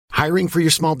Hiring for your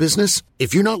small business?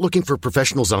 If you're not looking for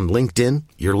professionals on LinkedIn,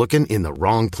 you're looking in the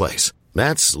wrong place.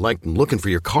 That's like looking for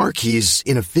your car keys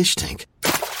in a fish tank.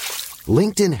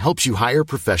 LinkedIn helps you hire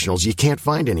professionals you can't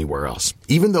find anywhere else,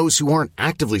 even those who aren't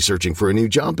actively searching for a new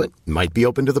job but might be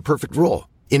open to the perfect role.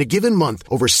 In a given month,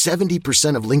 over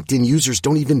 70% of LinkedIn users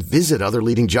don't even visit other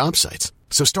leading job sites.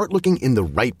 So start looking in the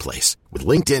right place. With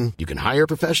LinkedIn, you can hire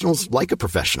professionals like a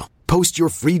professional. Post your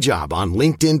free job on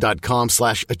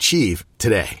linkedin.com/achieve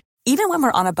today. Even when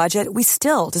we're on a budget, we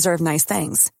still deserve nice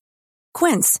things.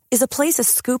 Quince is a place to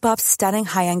scoop up stunning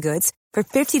high-end goods for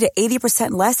 50 to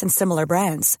 80% less than similar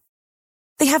brands.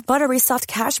 They have buttery soft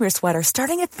cashmere sweaters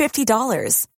starting at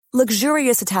 $50,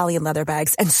 luxurious Italian leather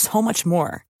bags, and so much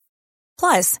more.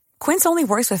 Plus, Quince only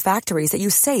works with factories that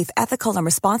use safe, ethical, and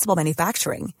responsible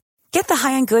manufacturing. Get the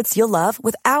high-end goods you'll love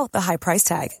without the high price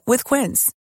tag with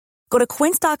Quince. Go to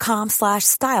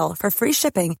quince.com/style for free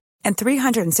shipping and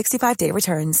 365-day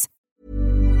returns.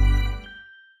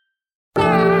 On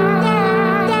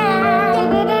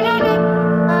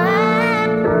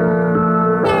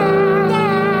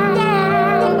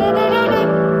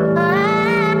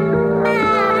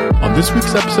this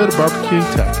week's episode of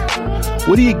Barbecuing Tech,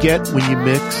 what do you get when you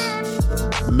mix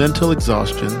mental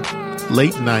exhaustion,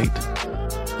 late night,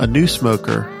 a new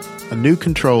smoker, a new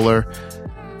controller,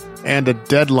 and a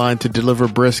deadline to deliver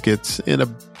briskets in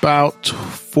about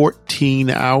 14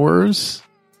 hours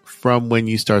from when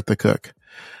you start the cook?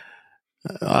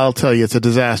 I'll tell you, it's a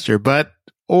disaster.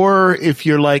 Or if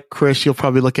you're like Chris, you'll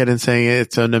probably look at it and say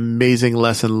it's an amazing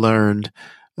lesson learned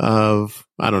of,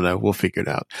 I don't know, we'll figure it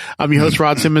out. I'm your host,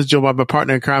 Rod Simmons, joined by my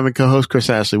partner in crime and co-host, Chris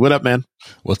Ashley. What up, man?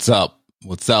 What's up?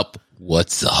 What's up?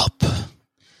 What's up?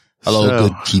 Hello,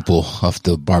 good people of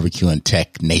the Barbecuing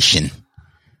Tech Nation.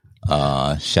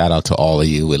 Shout out to all of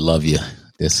you. We love you.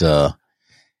 This,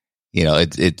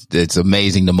 it's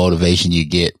amazing the motivation you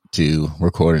get to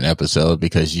record an episode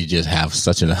because you just have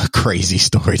such a crazy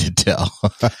story to tell.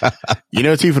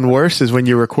 It's even worse is when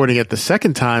you're recording it the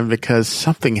second time because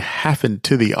something happened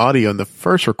to the audio in the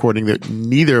first recording that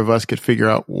neither of us could figure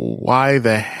out why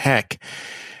the heck.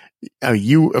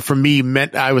 For me,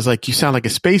 meant I was like, you sound like a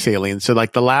space alien. So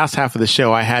like the last half of the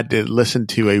show, I had to listen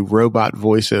to a robot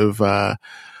voice of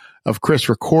Chris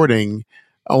recording,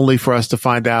 only for us to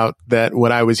find out that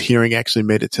what I was hearing actually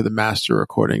made it to the master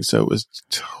recording. So it was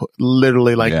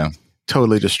literally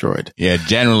totally destroyed. Yeah.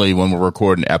 Generally, when we're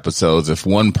recording episodes, if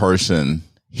one person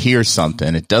hears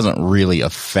something, it doesn't really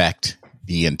affect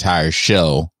the entire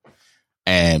show.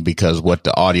 And because what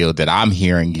the audio that I'm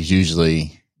hearing is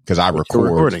usually because I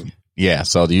record. Yeah.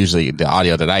 So usually the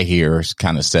audio that I hear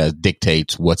kind of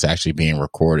dictates what's actually being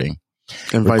recorded.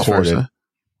 And vice versa.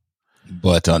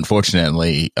 But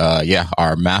unfortunately,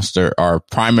 our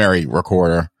primary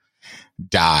recorder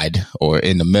died or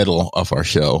in the middle of our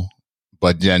show.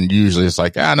 But then usually it's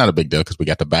like, not a big deal because we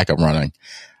got the backup running.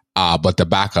 But the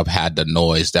backup had the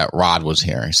noise that Rod was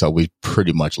hearing. So we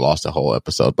pretty much lost the whole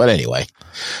episode. But anyway,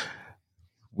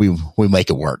 we make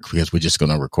it work because we're just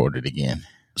going to record it again.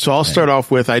 So I'll start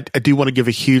off with, I do want to give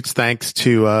a huge thanks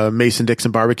to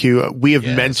Mason-Dixon Barbecue. We have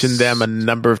mentioned them a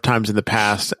number of times in the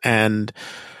past, and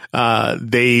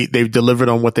they've delivered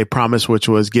on what they promised, which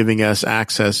was giving us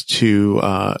access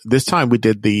to, this time we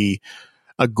did a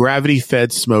gravity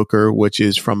fed smoker, which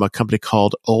is from a company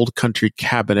called Old Country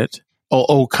Cabinet.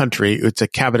 Old Country. It's a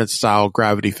cabinet style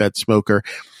gravity fed smoker.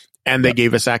 And they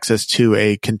gave us access to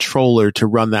a controller to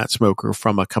run that smoker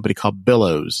from a company called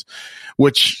Billows,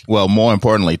 which, well, more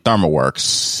importantly,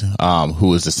 ThermalWorks,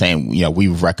 who is the same,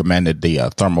 we've recommended the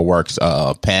ThermalWorks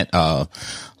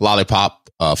lollipop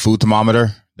food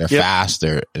thermometer. They're fast.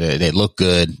 They look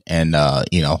good, and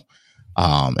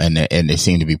and they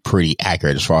seem to be pretty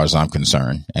accurate as far as I'm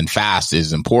concerned. And fast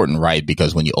is important, right?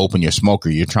 Because when you open your smoker,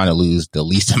 you're trying to lose the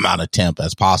least amount of temp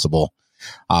as possible.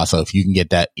 So if you can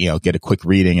get that, get a quick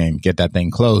reading and get that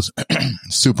thing closed,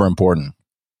 super important.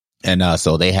 And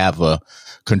so they have a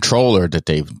controller that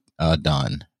they've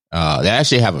done. They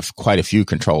actually have quite a few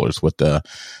controllers with the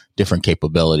different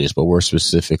capabilities, but we're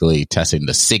specifically testing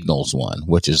the Signals one,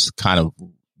 which is kind of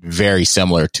very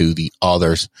similar to the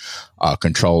others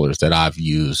controllers that I've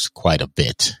used quite a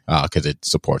bit because it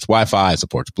supports Wi-Fi,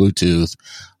 supports Bluetooth,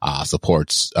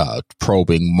 supports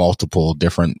probing multiple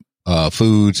different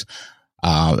foods.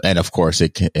 And of course,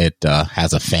 it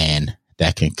has a fan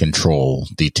that can control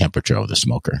the temperature of the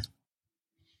smoker.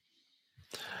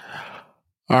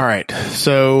 All right.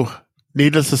 So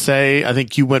needless to say, I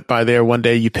think you went by there one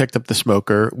day, you picked up the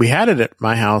smoker. We had it at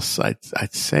my house,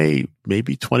 I'd say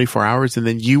maybe 24 hours. And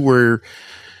then you were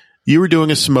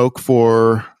doing a smoke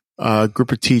for a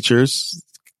group of teachers,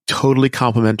 totally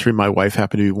complimentary. My wife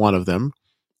happened to be one of them.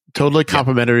 totally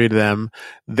complimentary to them.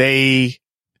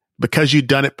 Because you'd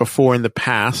done it before in the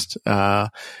past,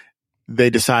 they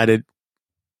decided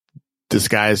this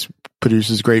guy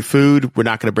produces great food. We're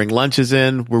not going to bring lunches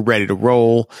in. We're ready to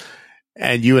roll.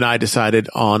 And you and I decided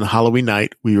on Halloween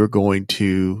night, we were going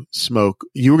to smoke.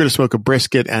 You were going to smoke a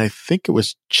brisket, and I think it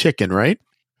was chicken, right?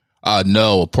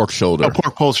 No, a pork shoulder.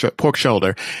 Pork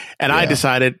shoulder. And I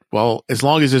decided, well, as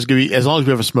long as we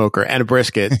have a smoker and a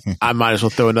brisket, I might as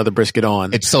well throw another brisket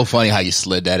on. It's so funny how you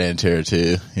slid that into it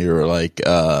too. You were like,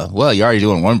 well, you're already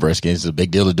doing one brisket. It's a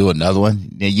big deal to do another one.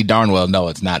 Yeah, you darn well know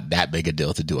it's not that big a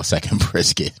deal to do a second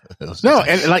brisket. No,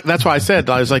 and like that's why I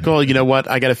said, I was like, well, you know what?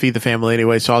 I got to feed the family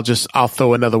anyway, so I'll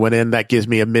throw another one in. That gives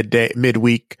me a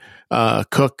midweek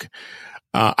cook.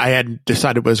 I hadn't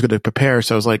decided what I was going to prepare,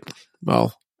 so I was like,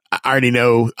 well, I already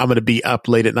know I'm going to be up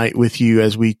late at night with you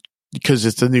because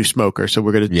it's a new smoker. So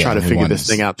we're going to try to figure this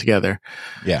thing out together.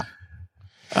 Yeah.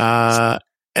 I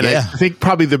think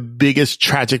probably the biggest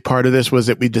tragic part of this was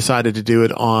that we decided to do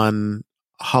it on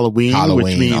Halloween,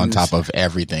 which means on top of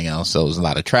everything else. So it was a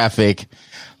lot of traffic,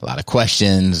 a lot of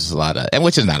questions, and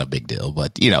which is not a big deal,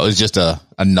 but it's just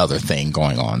another thing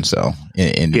going on. So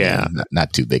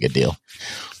not too big a deal,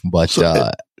 but,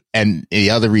 and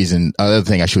the other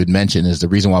thing I should mention is the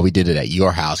reason why we did it at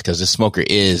your house, because the smoker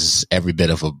is every bit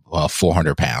of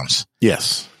 400 pounds.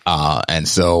 Yes. And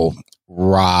so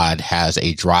Rod has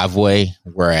a driveway,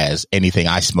 whereas anything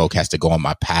I smoke has to go on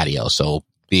my patio. So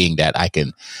being that I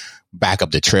can back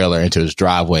up the trailer into his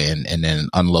driveway and then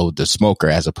unload the smoker,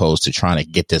 as opposed to trying to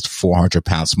get this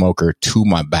 400-pound smoker to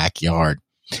my backyard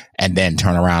and then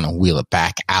turn around and wheel it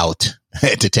back out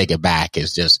to take it back,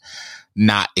 is just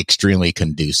not extremely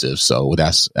conducive. So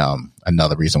that's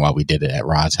another reason why we did it at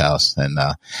Rod's house. And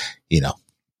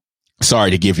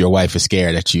sorry to give your wife a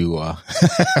scare that you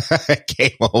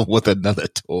came home with another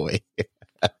toy.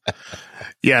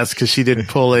 Yes, because she didn't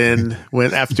pull in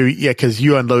because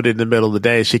you unloaded in the middle of the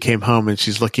day. She came home and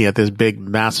she's looking at this big,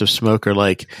 massive smoker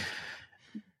like,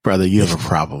 brother, you have a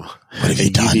problem. What have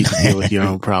you done? You need to deal with your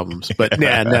own problems. But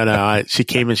no. She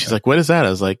came in. She's like, what is that?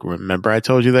 I was like, remember I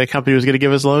told you that company was going to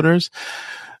give us loaners?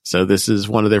 So this is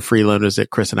one of their free loaners that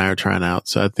Chris and I are trying out.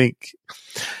 So I think,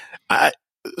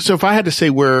 so if I had to say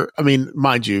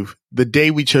mind you, the day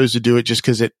we chose to do it, just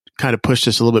because it kind of pushed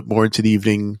us a little bit more into the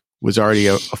evening, was already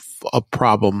a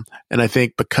problem. And I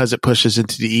think because it pushes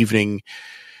into the evening,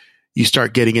 you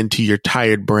start getting into your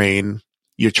tired brain.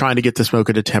 You're trying to get the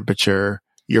smoker to temperature.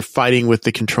 You're fighting with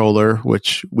the controller,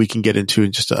 which we can get into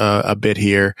in just a bit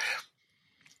here.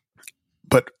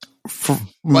 But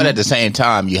at the same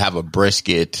time, you have a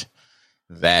brisket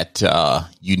that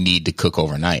you need to cook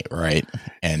overnight, right?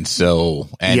 And so,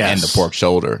 and the pork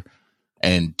shoulder.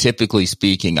 And typically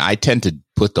speaking, I tend to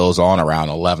put those on around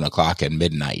 11 o'clock at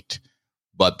midnight.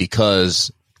 But because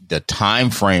the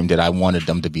time frame that I wanted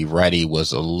them to be ready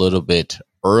was a little bit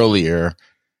earlier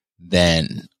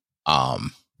than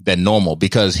normal,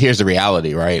 because here's the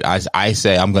reality, right? I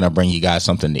say I'm going to bring you guys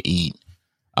something to eat,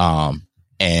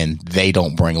 and they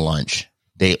don't bring lunch.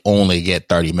 They only get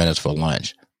 30 minutes for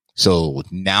lunch. So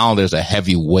now there's a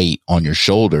heavy weight on your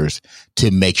shoulders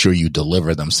to make sure you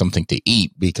deliver them something to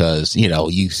eat, because you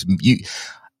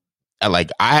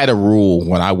like, I had a rule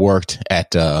when I worked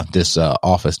at this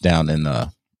office down in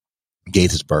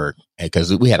Gaithersburg,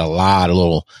 because we had a lot of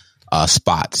little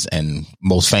spots, and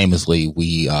most famously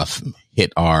we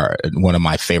hit one of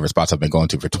my favorite spots I've been going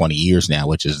to for 20 years now,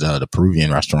 which is the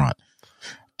Peruvian restaurant.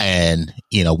 And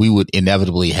we would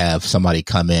inevitably have somebody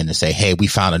come in and say, hey, we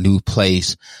found a new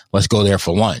place, let's go there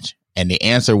for lunch. And the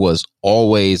answer was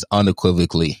always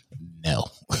unequivocally no.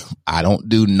 I don't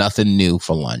do nothing new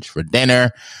for lunch. For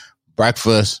dinner,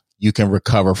 breakfast, you can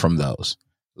recover from those.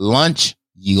 Lunch,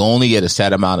 you only get a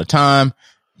set amount of time.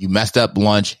 You messed up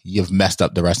lunch, you've messed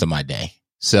up the rest of my day.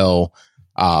 So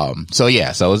I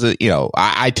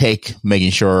take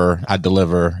making sure I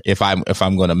deliver, if I'm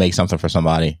going to make something for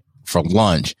somebody for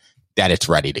lunch, that it's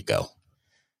ready to go.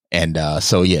 And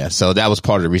so that was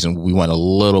part of the reason we went a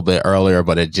little bit earlier,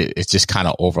 but it's just kind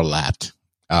of overlapped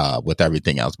with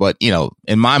everything else. But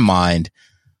in my mind,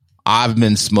 I've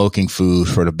been smoking food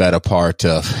for the better part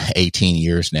of 18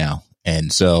 years now,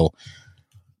 and so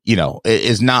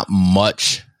it's not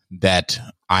much that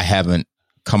I haven't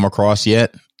come across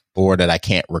yet, or that I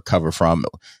can't recover from.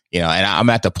 And I'm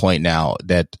at the point now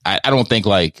that I don't think,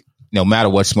 like, no matter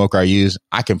what smoker I use,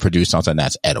 I can produce something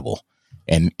that's edible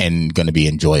and going to be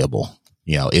enjoyable.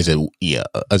 Is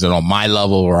it on my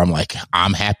level where I'm like,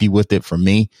 I'm happy with it for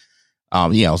me?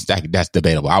 That's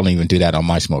debatable. I don't even do that on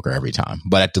my smoker every time,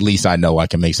 but at the least I know I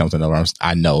can make something that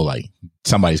I know like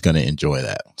somebody's going to enjoy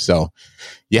that. So,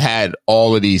 you had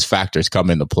all of these factors come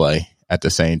into play at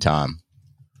the same time.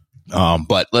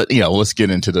 But let's get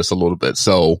into this a little bit.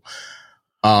 So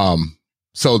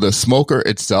the smoker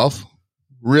itself,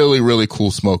 really, really cool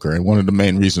smoker. And one of the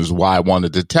main reasons why I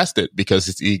wanted to test it, because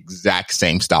it's the exact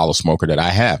same style of smoker that I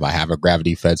have. I have a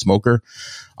gravity fed smoker.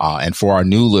 And for our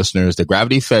new listeners, the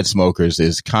gravity fed smokers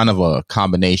is kind of a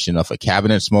combination of a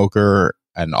cabinet smoker,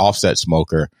 an offset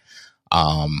smoker,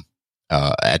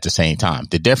 at the same time.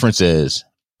 The difference is,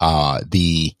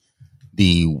 the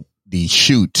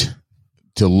chute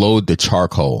to load the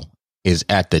charcoal is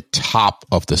at the top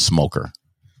of the smoker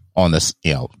on this,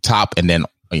 top, and then,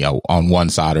 on one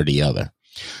side or the other.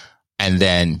 And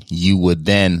then you would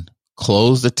then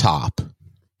close the top,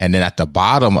 and then at the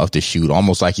bottom of the chute,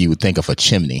 almost like you would think of a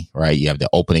chimney, right? You have the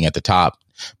opening at the top,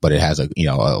 but it has a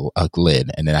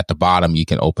lid. And then at the bottom, you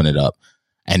can open it up,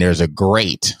 and there's a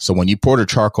grate. So when you pour the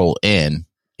charcoal in,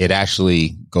 it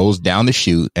actually goes down the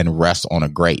chute and rests on a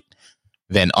grate.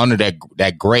 Then under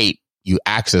that grate, you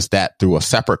access that through a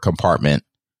separate compartment.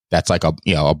 That's like a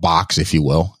box, if you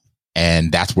will.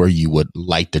 And that's where you would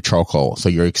light the charcoal. So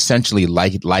you're essentially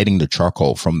lighting the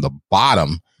charcoal from the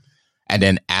bottom. And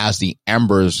then as the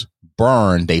embers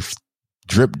burn, they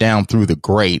drip down through the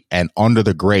grate, and under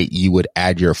the grate, you would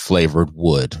add your flavored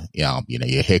wood, your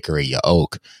hickory, your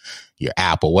oak, your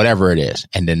apple, whatever it is.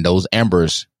 And then those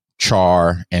embers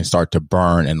char and start to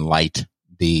burn and light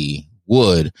the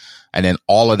wood. And then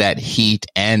all of that heat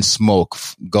and smoke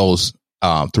goes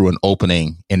through an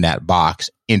opening in that box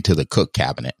into the cook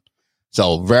cabinet.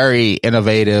 So very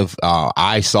innovative.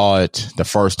 I saw it the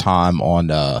first time on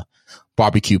the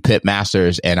Barbecue Pit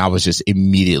Masters, and I was just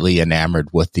immediately enamored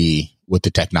with the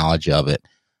technology of it.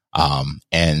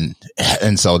 And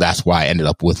so that's why I ended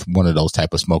up with one of those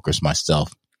type of smokers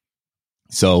myself.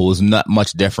 So it was not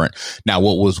much different. Now,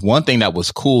 what was one thing that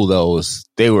was cool though is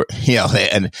they were,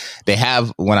 and they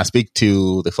have, when I speak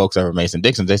to the folks over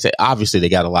Mason-Dixon, they say obviously they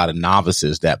got a lot of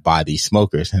novices that buy these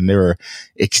smokers, and they were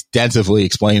extensively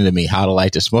explaining to me how to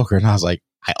light the smoker. And I was like,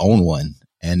 I own one.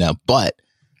 And, but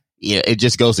it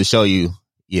just goes to show you,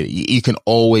 you can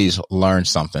always learn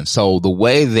something. So the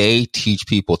way they teach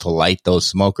people to light those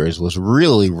smokers was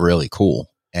really, really cool.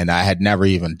 And I had never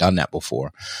even done that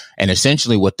before. And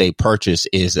essentially what they purchase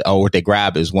is, or what they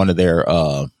grab is one of their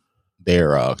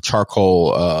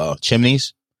charcoal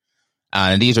chimneys.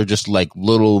 And these are just like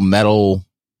little metal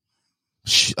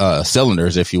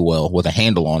cylinders, if you will, with a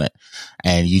handle on it.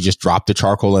 And you just drop the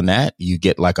charcoal in that. You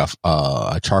get like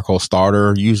a charcoal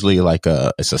starter, usually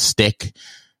it's a stick.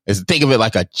 Think of it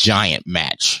like a giant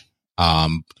match.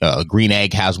 Green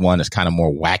Egg has one that's kind of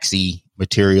more waxy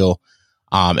material.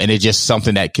 And it's just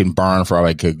something that can burn for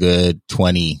like a good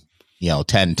 10,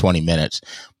 20 minutes.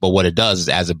 But what it does is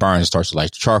as it burns, it starts to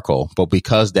light the charcoal. But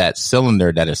because that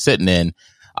cylinder that it's sitting in,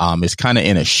 is kind of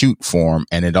in a chute form,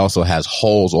 and it also has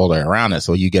holes all the way around it.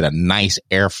 So you get a nice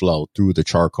airflow through the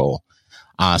charcoal.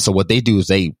 So what they do is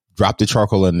they drop the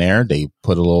charcoal in there. They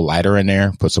put a little lighter in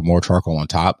there, put some more charcoal on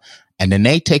top, and then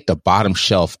they take the bottom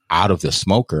shelf out of the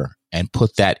smoker and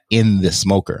put that in the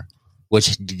smoker,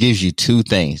 which gives you two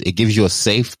things. It gives you a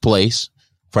safe place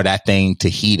for that thing to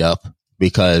heat up,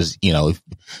 because,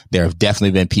 there have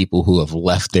definitely been people who have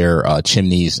left their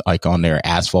chimneys like on their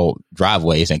asphalt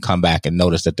driveways and come back and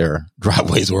notice that their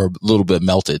driveways were a little bit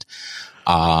melted.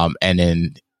 And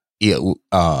then,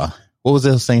 what was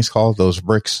those things called? Those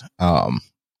bricks?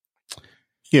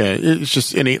 Yeah, it's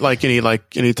just any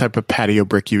type of patio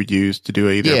brick you would use to do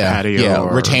either patio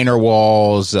or retainer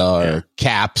walls or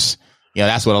caps.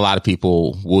 That's what a lot of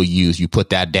people will use. You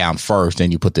put that down first,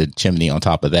 and you put the chimney on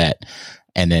top of that,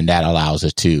 and then that allows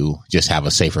it to just have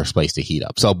a safer place to heat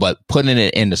up. So, but putting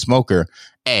it in the smoker,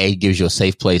 A, gives you a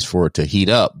safe place for it to heat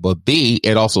up, but B,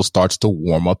 it also starts to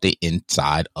warm up the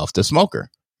inside of the smoker.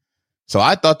 So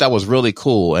I thought that was really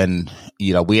cool. And,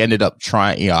 we ended up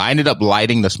I ended up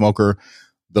lighting the smoker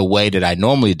the way that I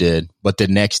normally did, but the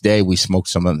next day we smoked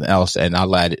something else, and I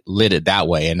lit it that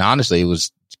way. And honestly, it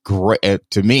was great.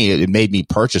 To me, it made me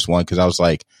purchase one, because I was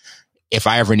like, if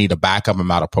I ever need a backup,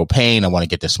 I'm out of propane, I want to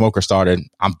get the smoker started,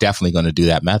 I'm definitely going to do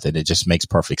that method. It just makes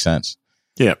perfect sense.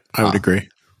 Yeah, I would agree.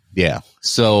 Yeah.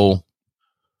 So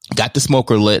got the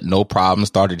smoker lit, no problem.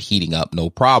 Started heating up, no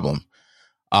problem.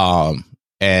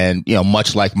 And,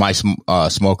 much like my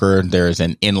smoker, there's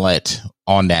an inlet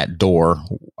on that door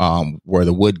where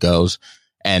the wood goes,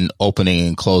 and opening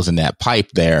and closing that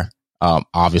pipe there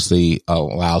obviously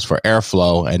allows for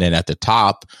airflow. And then at the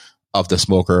top of the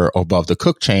smoker above the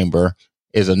cook chamber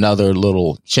is another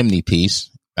little chimney piece.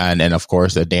 And then, of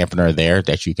course, a dampener there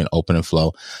that you can open and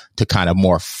flow to kind of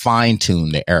more fine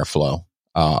tune the airflow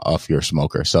of your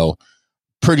smoker. So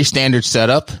pretty standard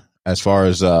setup as far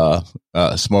as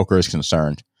smoker is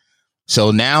concerned.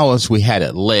 So now as we had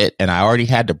it lit, and I already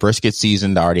had the brisket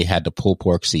seasoned, I already had the pulled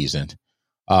pork seasoned,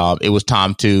 it was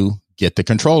time to get the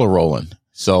controller rolling.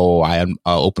 So I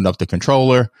opened up the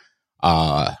controller,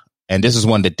 and this is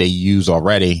one that they use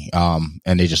already,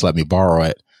 and they just let me borrow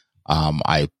it.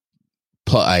 I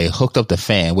hooked up the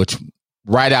fan, which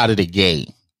right out of the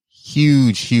gate,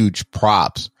 huge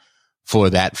props for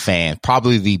that fan.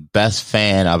 Probably the best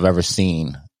fan I've ever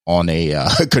seen on a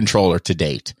controller to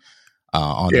date.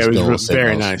 It was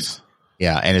very nice.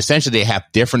 Yeah, and essentially they have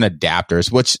different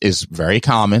adapters, which is very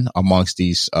common amongst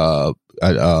these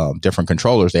different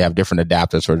controllers. They have different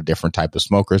adapters for the different type of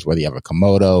smokers, whether you have a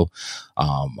Komodo,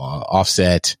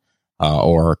 offset,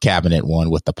 or cabinet one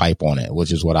with the pipe on it,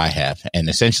 which is what I have. And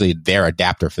essentially their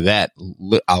adapter for that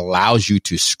allows you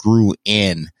to screw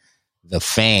in the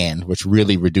fan, which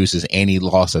really reduces any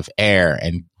loss of air.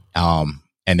 And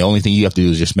the only thing you have to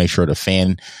do is just make sure the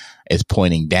fan is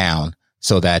pointing down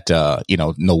so that,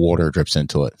 no water drips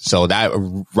into it. So that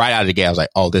right out of the gate, I was like,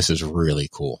 oh, this is really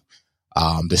cool.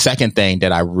 The second thing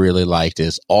that I really liked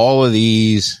is all of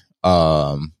these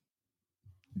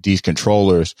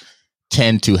controllers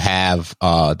tend to have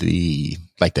the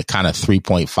kind of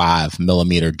 3.5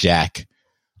 millimeter jack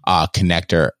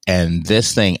connector, and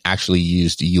this thing actually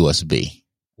used USB,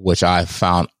 which I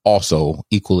found also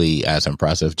equally as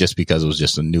impressive, just because it was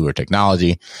just a newer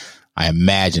technology. I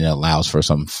imagine it allows for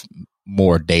some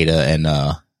more data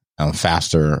and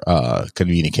faster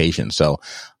communication. So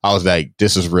I was like,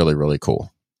 this is really, really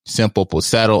cool. Simple was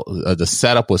settled. The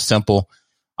setup was simple.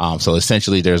 So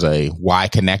essentially there's a Y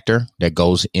connector that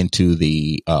goes into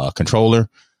the controller.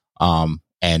 And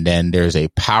then there's a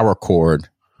power cord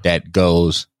that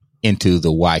goes into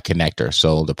the Y connector.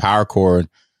 So the power cord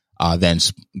then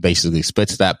basically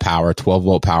splits that power,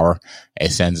 12-volt power.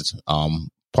 It sends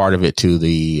part of it to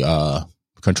the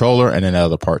controller and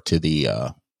another part to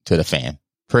the fan.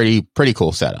 Pretty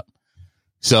cool setup.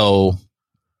 So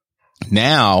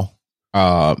now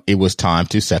it was time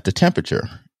to set the temperature.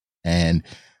 And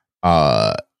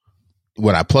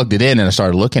when I plugged it in and I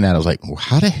started looking at it, I was like, well,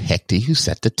 how the heck do you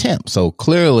set the temp? So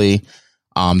clearly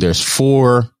there's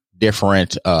 4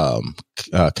 different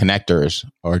connectors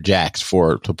or jacks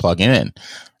to plug in.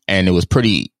 And it was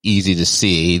pretty easy to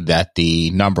see that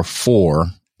the number 4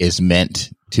 is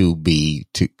meant to be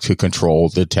to control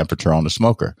the temperature on the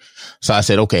smoker. So I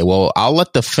said, okay, well, I'll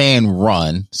let the fan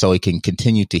run so it can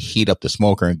continue to heat up the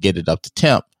smoker and get it up to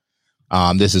temp.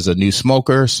 This is a new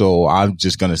smoker, so I'm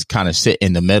just going to kind of sit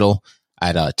in the middle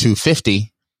at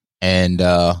 250 and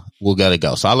we'll get it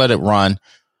go. So I let it run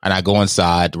and I go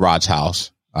inside Rod's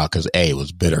house because A, it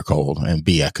was bitter cold, and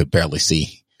B, I could barely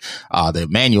see the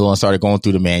manual, and started going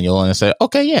through the manual, and I said,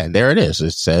 okay, yeah, there it is.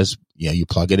 It says, you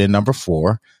plug it in number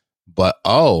 4. But,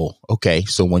 okay.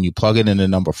 So when you plug it into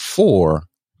number 4,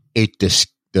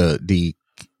 the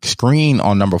screen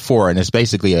on number 4, and it's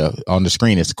basically on the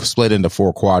screen, it's split into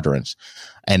 4 quadrants,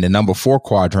 and the number 4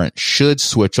 quadrant should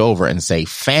switch over and say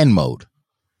fan mode.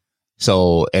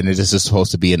 So, and this is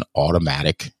supposed to be an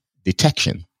automatic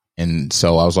detection. And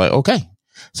so I was like, okay.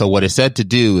 So what it said to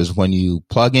do is when you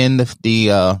plug in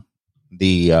the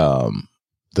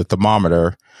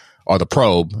thermometer or the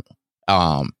probe,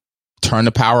 turn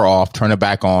the power off, turn it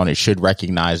back on. It should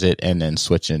recognize it and then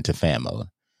switch into fan mode.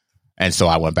 And so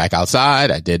I went back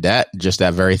outside. I did just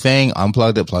that very thing,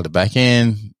 unplugged it, plugged it back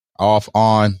in, off,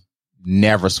 on,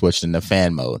 never switched into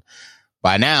fan mode.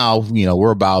 By now,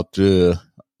 we're about to,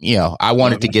 I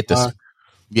wanted to get this,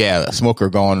 smoker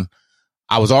going.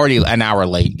 I was already an hour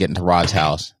late getting to Rod's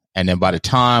house. And then by the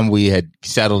time we had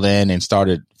settled in and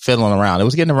started fiddling around, it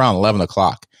was getting around 11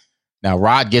 o'clock. Now,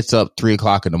 Rod gets up 3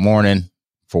 o'clock in the morning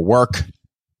for work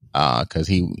because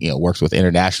he works with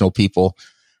international people.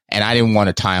 And I didn't want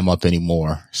to tie him up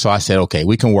anymore. So I said, okay,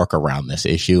 we can work around this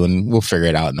issue and we'll figure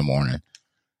it out in the morning.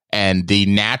 And the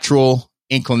natural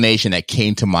inclination that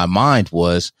came to my mind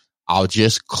was I'll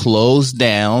just close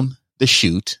down the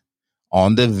chute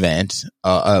on the vent,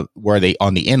 on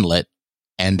the inlet,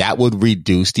 and that would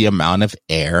reduce the amount of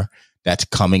air that's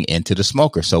coming into the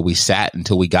smoker. So we sat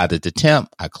until we got it to temp.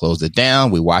 I closed it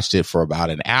down. We watched it for about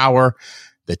an hour.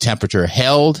 The temperature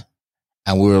held,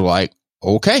 and we were like,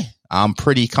 okay, I'm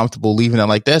pretty comfortable leaving it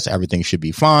like this. Everything should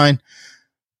be fine.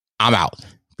 I'm out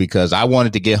because I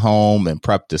wanted to get home and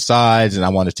prep the sides, and I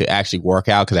wanted to actually work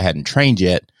out because I hadn't trained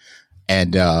yet.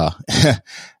 And,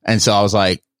 and so I was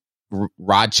like,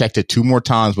 Rod checked it 2 more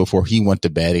times before he went to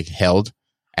bed. It held.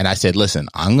 And I said, listen,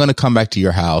 I'm going to come back to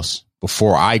your house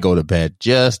before I go to bed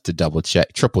just to double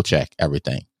check, triple check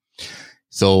everything.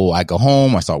 So I go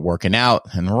home, I start working out,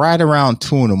 and right around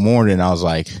 2 a.m, I was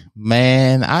like,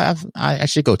 man, I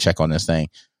should go check on this thing.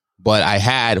 But I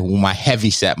had my heavy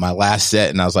set, my last set,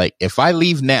 and I was like, if I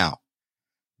leave now,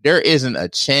 there isn't a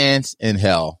chance in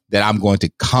hell that I'm going to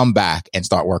come back and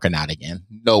start working out again.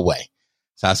 No way.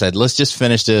 So I said, let's just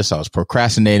finish this. I was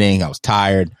procrastinating. I was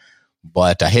tired,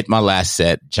 but I hit my last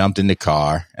set, jumped in the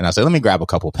car, and I said, let me grab a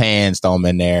couple pans, throw them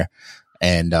in there.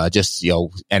 And just,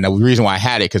 and the reason why I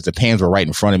had it, because the pans were right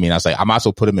in front of me. And I was like, I might as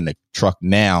well put them in the truck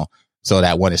now so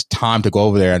that when it's time to go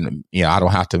over there and, I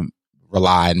don't have to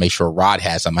rely and make sure Rod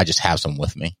has some. I just have some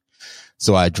with me.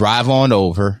 So I drive on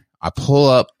over, I pull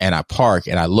up and I park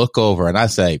and I look over and I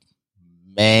say,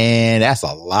 man, that's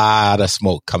a lot of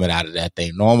smoke coming out of that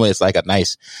thing. Normally it's like a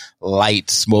nice light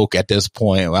smoke at this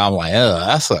point. Well, I'm like,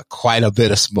 that's quite a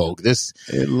bit of smoke.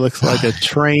 It looks like a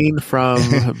train from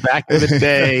back in the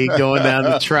day going down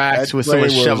the tracks with someone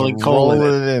shoveling coal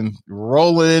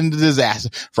rolling into disaster,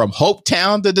 from Hope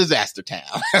Town to Disaster Town.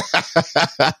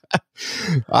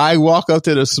 I walk up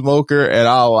to the smoker and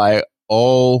I'm like,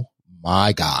 oh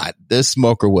my God, this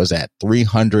smoker was at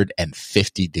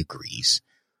 350 degrees.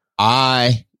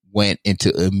 I went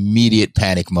into immediate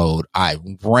panic mode. I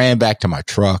ran back to my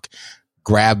truck,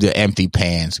 grabbed the empty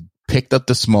pans, picked up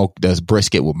the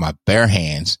brisket with my bare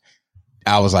hands.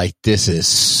 I was like, this is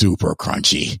super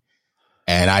crunchy.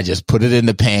 And I just put it in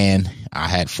the pan. I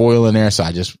had foil in there, so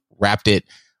I just wrapped it.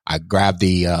 I grabbed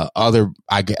the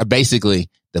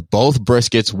both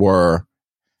briskets were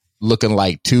looking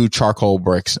like 2 charcoal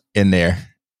bricks in there.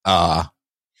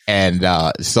 And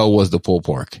so was the pulled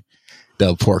pork.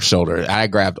 The pork shoulder. I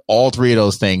grabbed all 3 of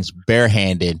those things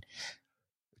barehanded,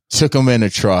 took them in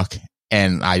the truck,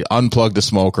 and I unplugged the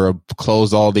smoker,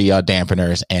 closed all the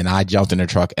dampeners, and I jumped in the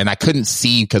truck. And I couldn't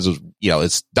see because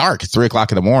it's dark. It's 3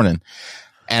 o'clock in the morning,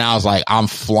 and I was like, I'm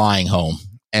flying home.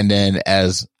 And then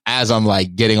as I'm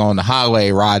like getting on the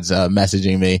highway, Rod's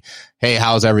messaging me, "Hey,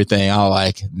 how's everything?" I was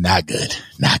like, "Not good,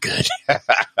 not good, not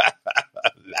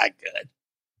good."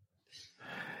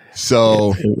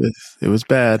 So it was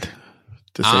bad.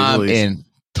 I'm in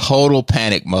total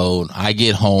panic mode. I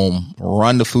get home,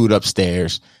 run the food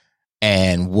upstairs,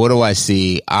 and what do I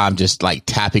see? I'm just like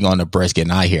tapping on the brisket,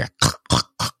 and I hear,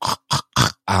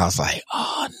 I was like,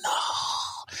 oh no.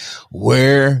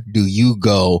 Where do you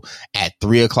go at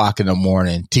 3 o'clock in the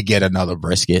morning to get another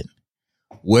brisket?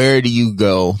 Where do you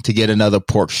go to get another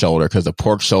pork shoulder? Because the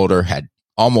pork shoulder had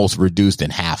almost reduced in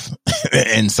half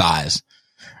in size.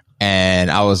 And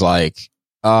I was like,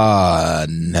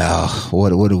 no,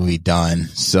 what have we done?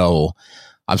 So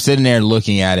I'm sitting there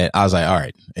looking at it. I was like, all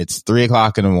right, it's 3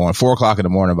 o'clock in the morning, 4 o'clock in the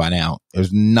morning by now.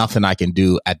 There's nothing I can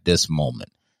do at this moment.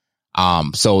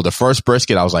 So the first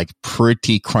brisket, I was like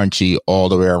pretty crunchy all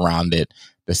the way around it.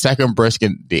 The second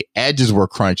brisket, the edges were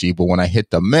crunchy, but when I hit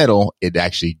the middle, it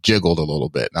actually jiggled a little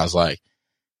bit. And I was like,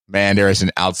 man, there is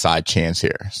an outside chance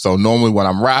here. So normally when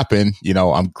I'm wrapping,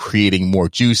 I'm creating more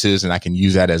juices and I can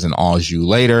use that as an au jus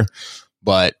later.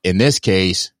 But in this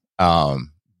case,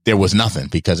 there was nothing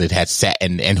because it had sat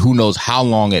and who knows how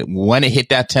long when it hit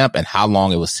that temp and how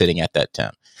long it was sitting at that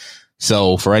temp.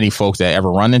 So for any folks that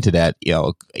ever run into that,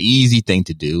 easy thing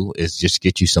to do is just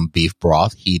get you some beef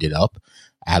broth, heat it up,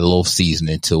 add a little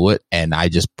seasoning to it. And I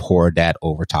just poured that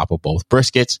over top of both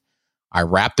briskets. I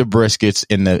wrapped the briskets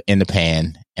in the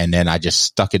pan, and then I just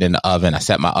stuck it in the oven. I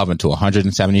set my oven to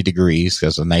 170 degrees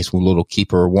because a nice little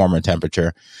keeper warmer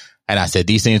temperature. And I said,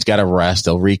 these things got to rest.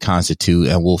 They'll reconstitute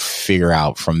and we'll figure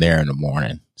out from there in the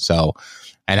morning. So,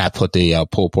 and I put the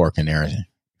pulled pork in there.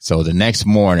 So the next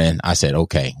morning I said,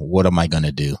 okay, what am I going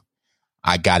to do?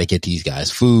 I got to get these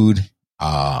guys food.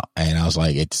 And I was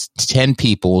like, it's 10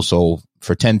 people. So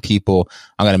for 10 people,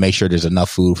 I'm going to make sure there's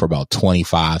enough food for about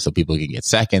 25 so people can get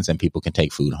seconds and people can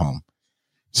take food home.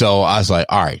 So I was like,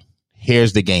 all right,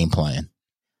 here's the game plan.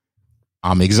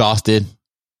 I'm exhausted,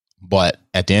 but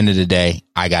at the end of the day,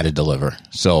 I got to deliver.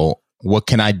 So what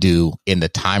can I do in the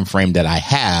time frame that I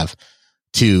have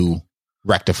to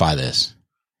rectify this?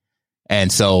 And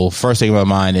so first thing in my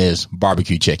mind is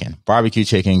barbecue chicken. Barbecue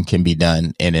chicken can be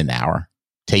done in an hour.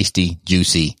 Tasty,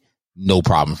 juicy, no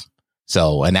problem.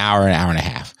 So an hour and a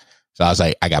half. So I was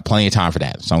like, I got plenty of time for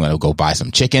that. So I'm going to go buy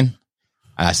some chicken.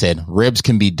 And I said, ribs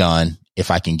can be done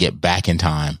if I can get back in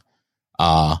time.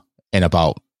 In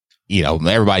about,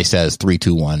 everybody says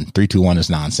 3-2-1. 3-2-1 is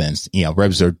nonsense.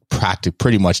 Ribs are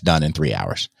pretty much done in 3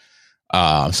 hours.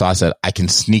 So I said, I can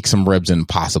sneak some ribs in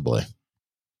possibly.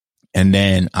 And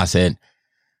then I said,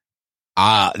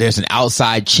 there's an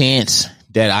outside chance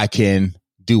that I can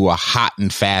do a hot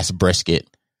and fast brisket.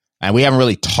 And we haven't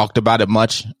really talked about it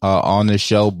much on this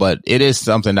show, but it is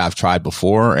something that I've tried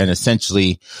before. And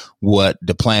essentially what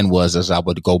the plan was is I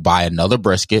would go buy another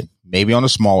brisket, maybe on the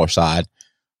smaller side.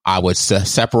 I would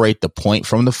separate the point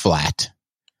from the flat.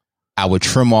 I would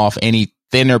trim off any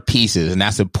thinner pieces. And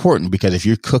that's important because if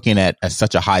you're cooking at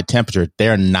such a high temperature,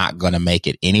 they're not going to make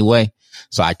it anyway.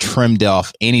 So I trimmed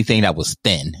off anything that was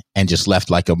thin and just left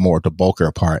like the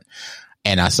bulkier part.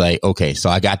 And I say, okay,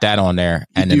 so I got that on there.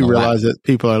 And you realize that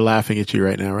people are laughing at you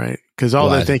right now, right? Because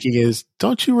all they're thinking is,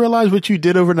 don't you realize what you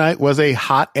did overnight was a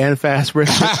hot and fast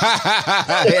brisket?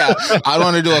 Yeah, I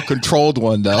want to do a controlled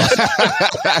one though,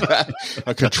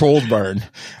 a controlled burn.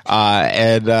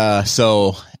 And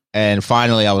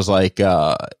finally I was like,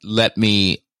 let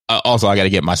me, also I got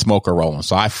to get my smoker rolling.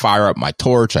 So I fire up my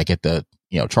torch. I get the,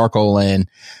 charcoal in.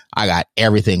 I got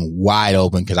everything wide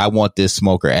open because I want this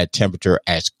smoker at temperature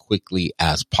as quickly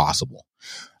as possible.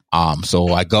 So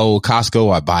I go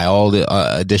Costco, I buy all the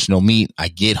additional meat. I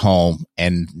get home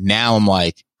and now I'm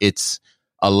like, it's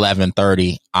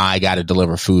 11:30. I got to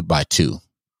deliver food by 2.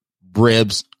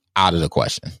 Ribs out of the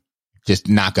question. Just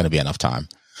not going to be enough time.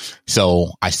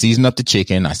 So I seasoned up the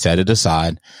chicken. I set it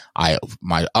aside.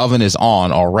 My oven is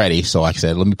on already. So I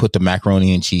said, let me put the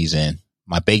macaroni and cheese in.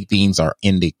 My baked beans are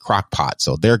in the crock pot,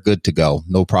 so they're good to go.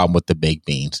 No problem with the baked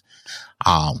beans.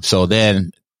 So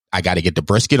then I got to get the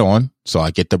brisket on. So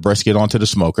I get the brisket onto the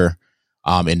smoker,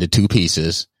 into 2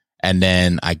 pieces. And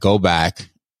then I go back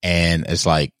and it's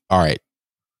like, all right,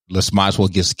 might as well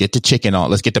just get the chicken on.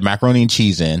 Let's get the macaroni and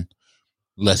cheese in.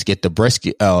 Let's get the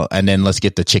brisket, and then let's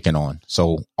get the chicken on.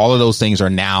 So all of those things are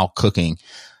now cooking.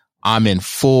 I'm in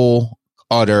full,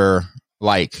 utter,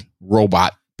 like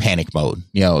robot panic mode.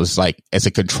 It's like, it's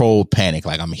a controlled panic.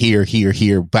 Like I'm here,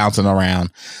 bouncing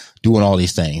around, doing all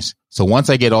these things. So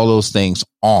once I get all those things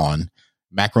on,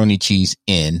 macaroni cheese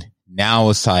in,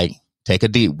 now it's like, take a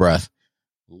deep breath.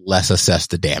 Let's assess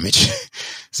the damage.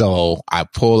 So I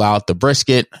pull out the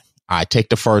brisket. I take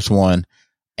the first one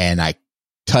and I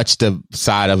touch the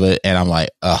side of it. And I'm like,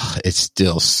 it's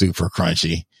still super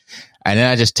crunchy. And then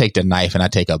I just take the knife and I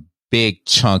take a big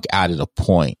chunk out of the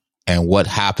point. And what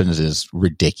happens is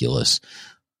ridiculous.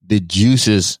 The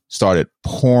juices started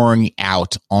pouring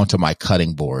out onto my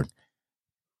cutting board.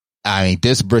 I mean,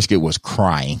 this brisket was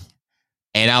crying.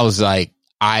 And I was like,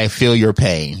 I feel your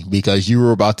pain because you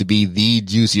were about to be the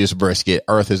juiciest brisket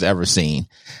Earth has ever seen.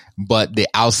 But the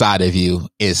outside of you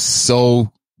is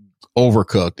so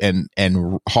overcooked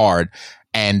and hard.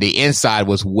 And the inside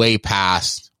was way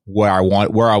past where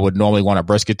I would normally want a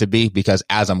brisket to be, because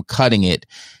as I'm cutting it,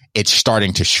 it's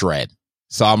starting to shred.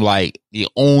 So I'm like, the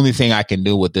only thing I can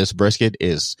do with this brisket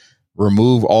is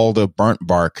remove all the burnt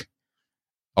bark,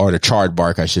 or the charred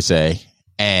bark, I should say,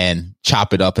 and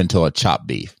chop it up into a chopped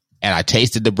beef. And I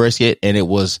tasted the brisket and it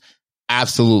was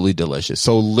absolutely delicious.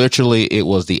 So literally it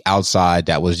was the outside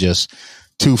that was just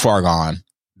too far gone.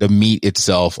 The meat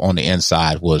itself on the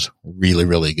inside was really,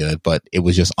 really good, but it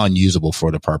was just unusable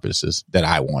for the purposes that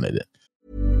I wanted it.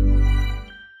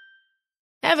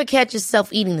 Ever catch yourself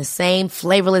eating the same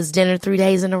flavorless dinner 3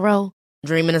 days in a row?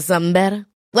 Dreaming of something better?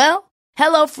 Well,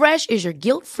 HelloFresh is your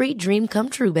guilt-free dream come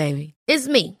true, baby. It's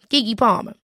me, Keke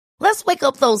Palmer. Let's wake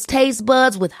up those taste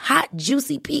buds with hot,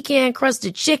 juicy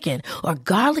pecan-crusted chicken or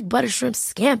garlic butter shrimp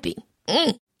scampi.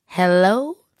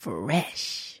 Hello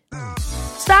Fresh.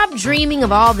 Stop dreaming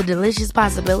of all the delicious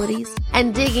possibilities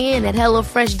and dig in at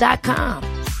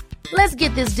HelloFresh.com. Let's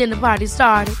get this dinner party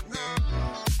started.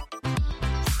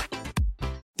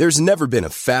 There's never been a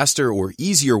faster or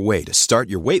easier way to start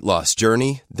your weight loss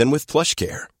journey than with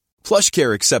PlushCare.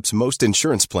 PlushCare accepts most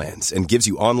insurance plans and gives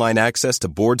you online access to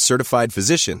board-certified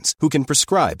physicians who can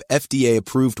prescribe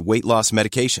FDA-approved weight loss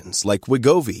medications like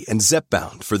Wegovy and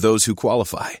Zepbound for those who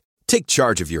qualify. Take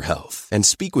charge of your health and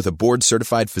speak with a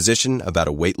board-certified physician about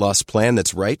a weight loss plan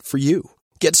that's right for you.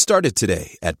 Get started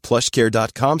today at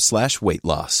plushcare.com/weight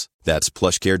loss. That's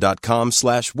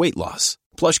plushcare.com/weight loss.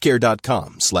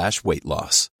 plushcare.com/weight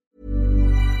loss.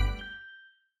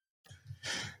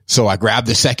 So I grabbed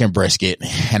the second brisket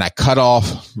and I cut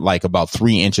off like about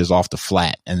 3 inches off the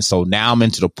flat. And so now I'm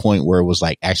into the point where it was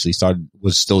like actually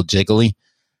was still jiggly,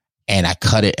 and I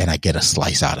cut it and I get a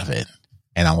slice out of it.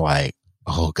 And I'm like,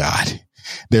 oh God,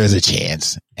 there's a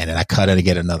chance. And then I cut it and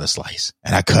get another slice,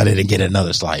 and I cut it and get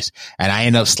another slice. And I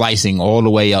end up slicing all the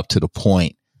way up to the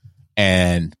point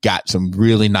and got some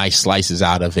really nice slices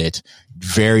out of it.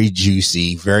 Very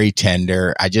juicy, very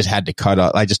tender. I just had to cut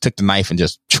up. I just took the knife and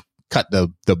just cut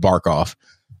the bark off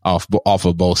of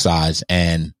both sides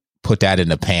and put that in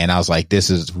the pan. I was like, this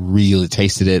is really,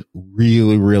 tasted it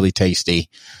really, really tasty,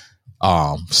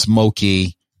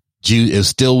 smoky, it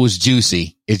still was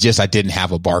juicy. It's just I didn't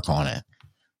have a bark on it.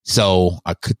 So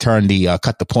I could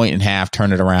cut the point in half,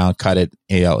 turn it around, cut it,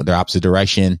 the opposite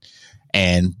direction,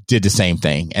 and did the same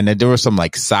thing. And then there were some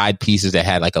like side pieces that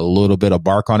had like a little bit of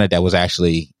bark on it that was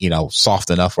actually, soft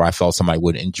enough where I felt somebody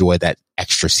would enjoy that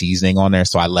extra seasoning on there.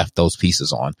 So I left those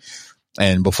pieces on.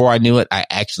 And before I knew it, I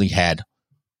actually had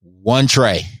one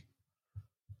tray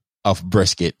of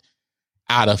brisket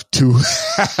out of two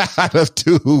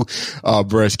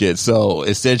brisket. So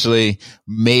essentially,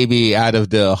 maybe out of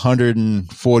the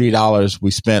 $140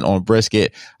 we spent on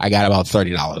brisket, I got about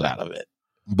 $30 out of it.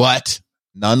 But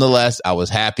nonetheless, I was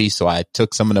happy. So I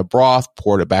took some of the broth,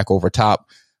 poured it back over top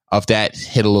of that,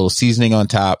 hit a little seasoning on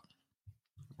top,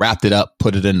 wrapped it up,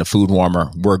 put it in the food warmer.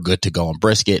 We're good to go on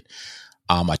brisket.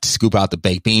 I scoop out the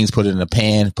baked beans, put it in the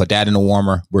pan, put that in the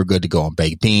warmer. We're good to go on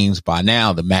baked beans. By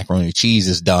now, the macaroni and cheese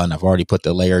is done. I've already put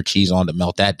the layer of cheese on to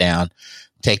melt that down.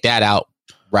 Take that out,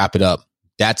 wrap it up.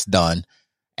 That's done.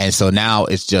 And so now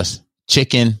it's just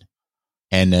chicken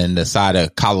and then the side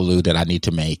of callaloo that I need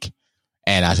to make.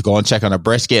 And I go and check on the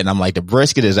brisket, and I'm like, the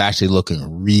brisket is actually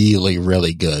looking really,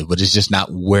 really good, but it's just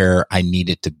not where I need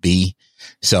it to be.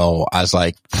 So I was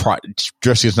like,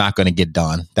 brisket's not going to get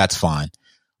done. That's fine.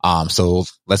 So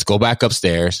let's go back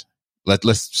upstairs.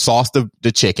 Let's sauce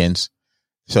the chickens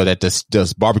so that this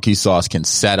barbecue sauce can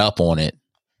set up on it.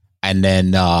 And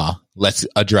then, let's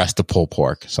address the pulled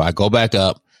pork. So I go back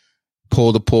up,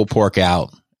 pull the pulled pork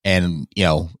out. And,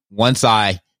 once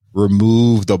I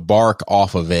remove the bark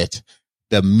off of it,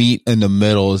 the meat in the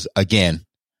middle is again,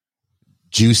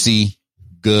 juicy,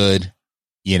 good,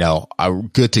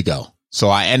 good to go. So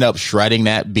I end up shredding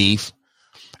that beef.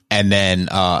 And then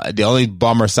the only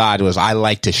bummer side was I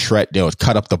like to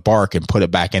cut up the bark and put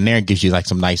it back in there. It gives you like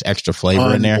some nice extra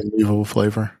flavor in there. Unbelievable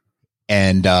flavor.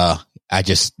 And I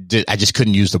just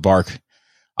couldn't use the bark.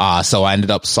 So I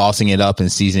ended up saucing it up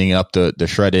and seasoning up the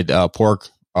shredded pork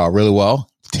really well.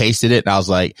 Tasted it. And I was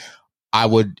like,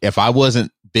 if I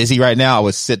wasn't busy right now, I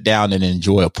would sit down and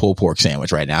enjoy a pulled pork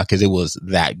sandwich right now because it was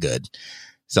that good.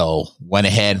 So went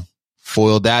ahead,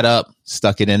 foiled that up,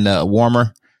 stuck it in the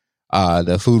warmer.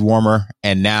 The food warmer,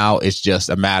 and now it's just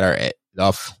a matter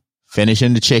of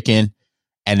finishing the chicken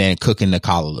and then cooking the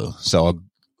callaloo. So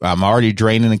I'm already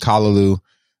draining the callaloo,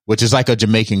 which is like a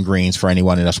Jamaican greens for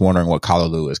anyone that's wondering what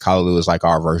callaloo is. Callaloo is like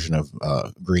our version of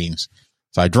greens.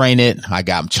 So I drain it. I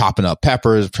got chopping up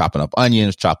peppers, chopping up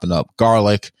onions, chopping up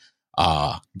garlic.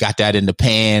 Got that in the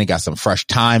pan. Got some fresh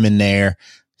thyme in there,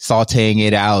 sauteing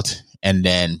it out, and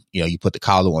then you put the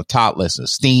callaloo on top, let it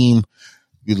steam.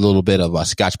 Get a little bit of a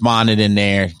Scotch bonnet in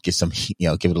there, get some,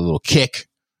 give it a little kick.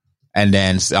 And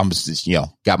then I'm just,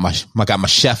 got my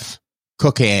chef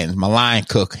cook hands, my line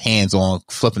cook hands on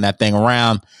flipping that thing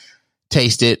around.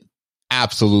 Taste it.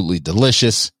 Absolutely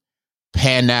delicious.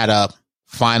 Pan that up.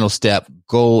 Final step,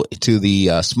 go to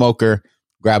the smoker,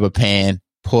 grab a pan,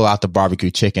 pull out the barbecue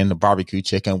chicken. The barbecue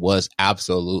chicken was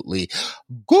absolutely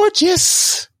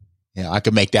gorgeous. I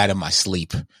could make that in my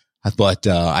sleep. But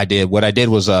I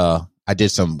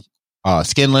did some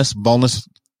skinless, boneless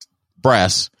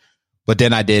breasts, but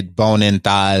then I did bone-in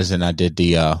thighs and I did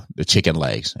the chicken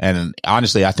legs. And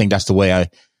honestly, I think that's the way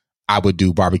I would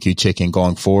do barbecue chicken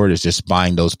going forward, is just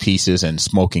buying those pieces and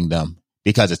smoking them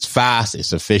because it's fast,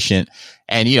 it's efficient.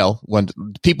 And, when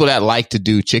people that like to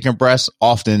do chicken breasts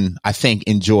often, I think,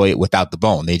 enjoy it without the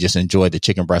bone. They just enjoy the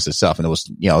chicken breast itself. And it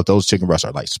was, those chicken breasts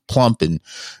are like plump and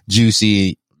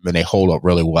juicy, and they hold up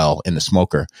really well in the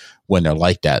smoker when they're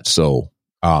like that. So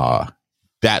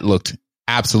that looked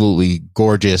absolutely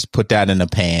gorgeous. Put that in the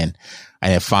pan,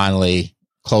 and then finally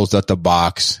closed up the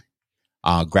box,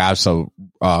 grabbed some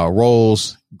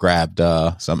rolls, grabbed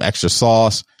some extra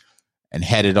sauce, and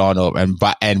headed on over. And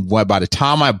by the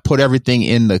time I put everything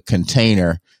in the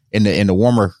container in the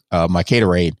warmer, my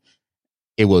Caterade,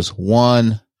 it was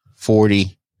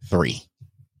 1:43.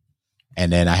 And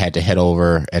then I had to head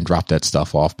over and drop that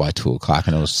stuff off by 2:00,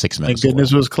 and it was 6 minutes. Thank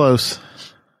goodness it was close.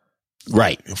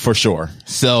 Right, for sure.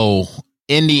 So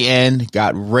in the end,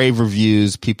 got rave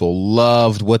reviews. People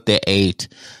loved what they ate.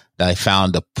 I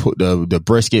found the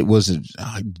brisket was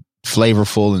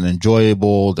flavorful and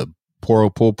enjoyable. The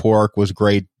pulled pork was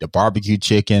great. The barbecue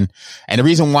chicken. And the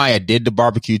reason why I did the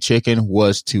barbecue chicken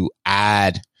was to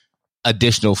add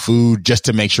additional food just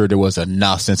to make sure there was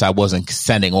enough, since I wasn't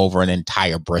sending over an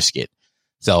entire brisket.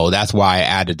 So that's why I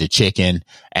added the chicken,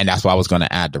 and that's why I was going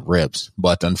to add the ribs.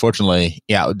 But unfortunately,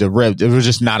 the ribs, there was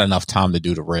just not enough time to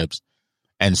do the ribs.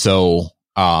 And so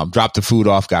dropped the food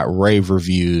off, got rave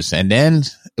reviews, and then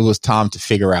it was time to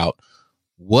figure out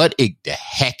what the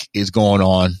heck is going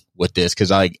on with this.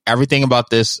 Because everything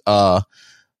about this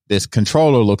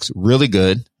controller looks really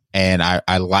good. and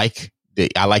I like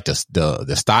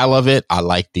the style of it. I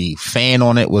like the fan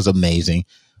on it was amazing.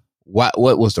 What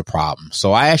was the problem?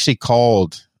 So I actually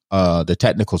called the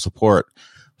technical support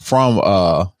from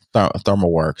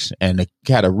ThermalWorks, and it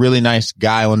had a really nice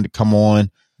guy on to come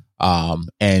on.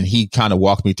 And he kind of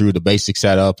walked me through the basic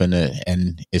setup,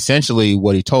 and essentially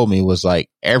what he told me was like,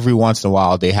 every once in a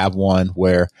while they have one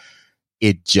where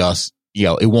it just,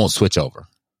 it won't switch over,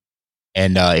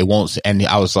 and it won't. And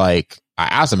I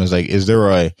asked him, I was like, is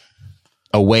there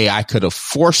a way I could have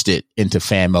forced it into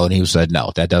fan mode? And he said,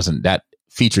 no, that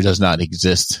feature does not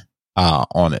exist,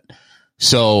 on it.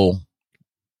 So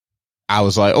I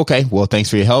was like, okay, well, thanks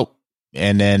for your help.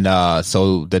 And then,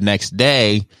 so the next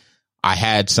day I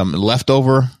had some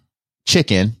leftover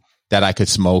chicken that I could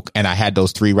smoke, and I had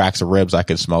those 3 racks of ribs I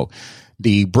could smoke.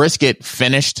 The brisket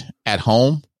finished at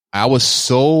home. I was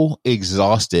so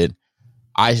exhausted.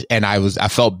 I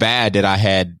felt bad that I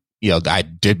had, I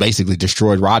did basically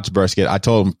destroyed Rod's brisket. I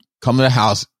told him, come to the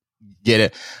house, get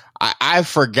it. I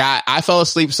forgot. I fell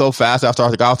asleep so fast after I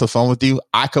got off the phone with you.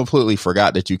 I completely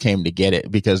forgot that you came to get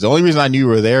it, because the only reason I knew you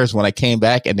were there is when I came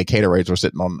back and the caterers were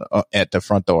sitting on at the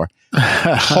front door.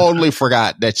 Totally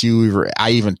forgot that I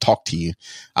even talked to you.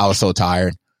 I was so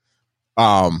tired.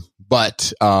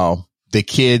 But the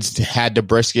kids had the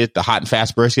brisket, the hot and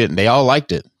fast brisket, and they all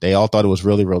liked it. They all thought it was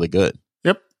really, really good.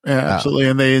 Yep. Yeah, absolutely.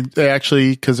 And they actually,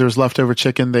 because there was leftover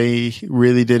chicken, they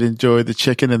really did enjoy the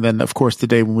chicken. And then, of course, the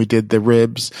day when we did the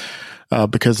ribs,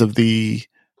 because of the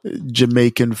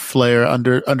Jamaican flair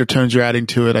undertones you're adding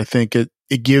to it, I think it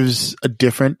gives a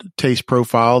different taste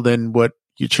profile than what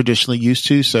you're traditionally used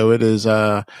to. So it is,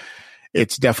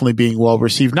 it's definitely being well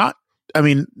received. Not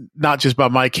just by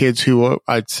my kids, who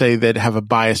I'd say that have a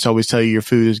bias to always tell you your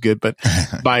food is good, but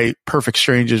by perfect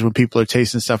strangers when people are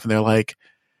tasting stuff and they're like,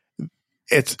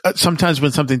 it's sometimes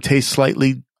when something tastes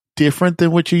slightly different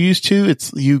than what you're used to,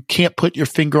 you can't put your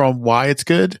finger on why it's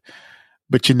good,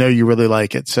 but you really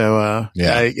like it. So,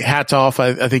 hats off.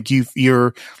 I think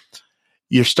you're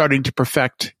starting to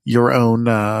perfect your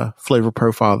own, flavor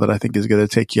profile that I think is going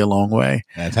to take you a long way.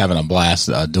 It's having a blast,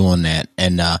 doing that.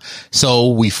 And, so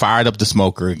we fired up the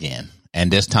smoker again.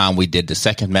 And this time we did the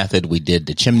second method. We did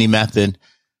the chimney method,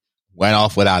 went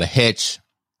off without a hitch.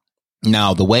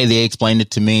 Now, the way they explained it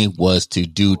to me was to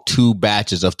do 2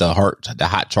 batches of the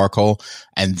hot charcoal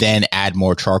and then add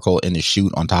more charcoal in the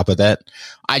chute on top of that.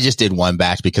 I just did 1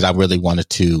 batch because I really wanted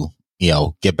to,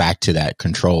 get back to that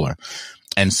controller.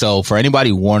 And so for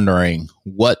anybody wondering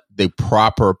what the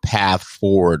proper path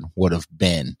forward would have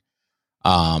been,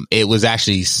 it was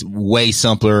actually way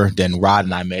simpler than Rod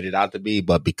and I made it out to be.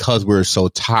 But because we were so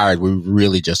tired, we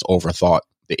really just overthought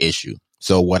the issue.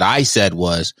 So what I said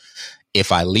was,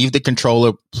 if I leave the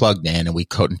controller plugged in and we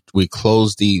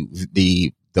close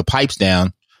the pipes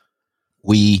down,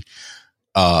 we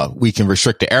can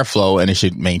restrict the airflow and it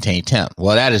should maintain temp.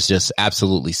 Well, that is just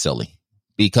absolutely silly,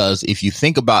 because if you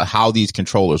think about how these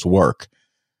controllers work,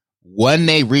 when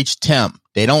they reach temp,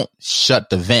 they don't shut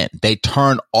the vent. They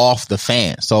turn off the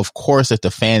fan. So of course, if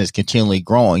the fan is continually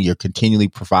growing, you're continually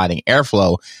providing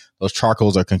airflow. Those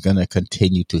charcoals are going to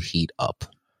continue to heat up.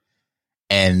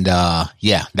 And,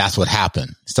 that's what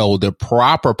happened. So the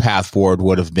proper path forward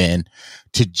would have been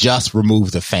to just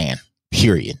remove the fan,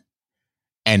 period.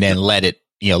 And then let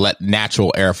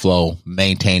natural airflow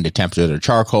maintain the temperature of the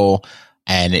charcoal.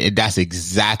 And that's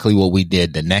exactly what we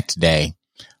did the next day.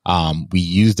 We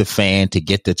used the fan to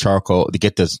get the charcoal, to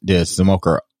get the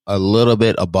smoker a little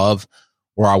bit above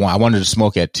where I wanted to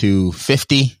smoke at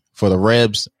 250 for the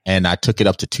ribs. And I took it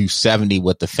up to 270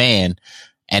 with the fan.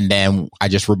 And then I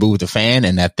just removed the fan,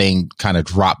 and that thing kind of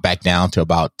dropped back down to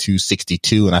about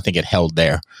 262. And I think it held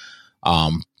there,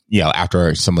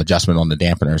 after some adjustment on the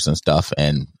dampeners and stuff.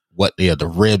 And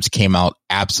the ribs came out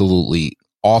absolutely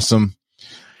awesome.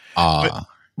 But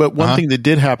one thing that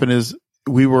did happen is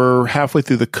we were halfway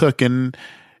through the cook, and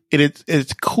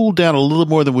it's cooled down a little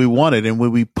more than we wanted. And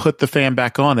when we put the fan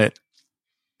back on it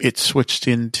switched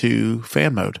into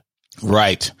fan mode.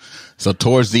 Right. So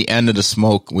towards the end of the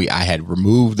smoke, I had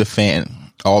removed the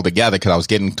fan altogether because I was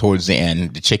getting towards the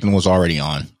end. The chicken was already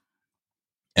on.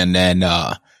 And then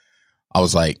I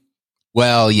was like,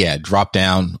 well, drop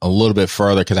down a little bit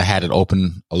further because I had it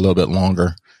open a little bit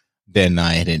longer than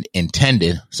I had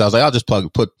intended. So I was like, I'll just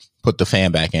put the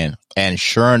fan back in. And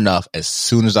sure enough, as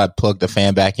soon as I plugged the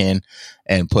fan back in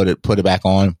and put it back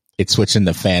on, it switched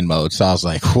into fan mode. So I was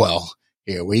like, well,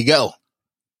 here we go.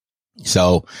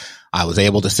 So I was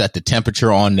able to set the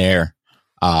temperature on there,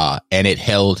 and it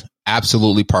held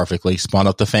absolutely perfectly, spun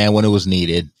up the fan when it was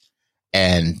needed,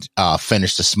 and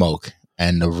finished the smoke.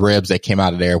 And the ribs that came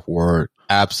out of there were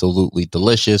absolutely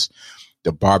delicious.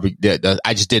 the barbecue.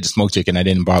 I just did the smoked chicken. I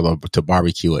didn't bother to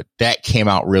barbecue it. That came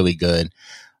out really good.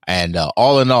 And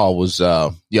all in all was,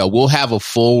 we'll have a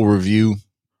full review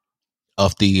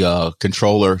of the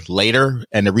controller later.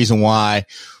 And the reason why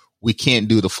we can't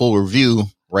do the full review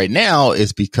right now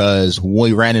is because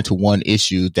we ran into one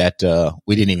issue that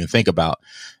we didn't even think about.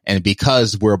 And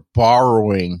because we're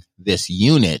borrowing this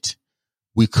unit,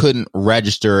 we couldn't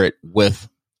register it with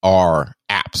our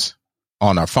apps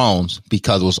on our phones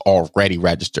because it was already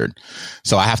registered.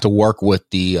 So I have to work with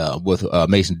the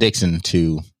Mason Dixon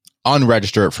to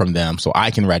unregister it from them so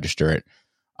I can register it.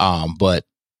 But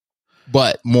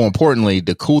more importantly,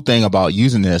 the cool thing about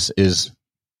using this is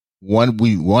one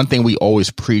thing we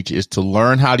always preach is to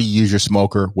learn how to use your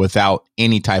smoker without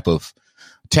any type of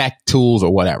tech tools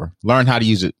or whatever. Learn how to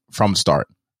use it from the start.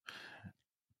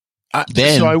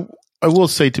 So I will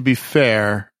say, to be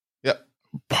fair, yep.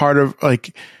 Part of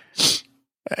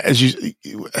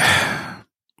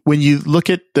when you look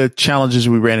at the challenges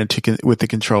we ran into with the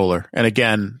controller, and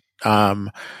again,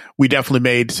 we definitely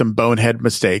made some bonehead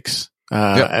mistakes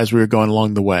as we were going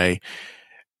along the way.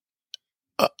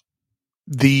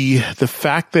 The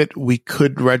fact that we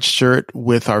could register it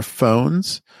with our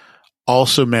phones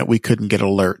also meant we couldn't get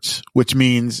alerts, which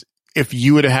means if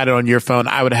you would have had it on your phone,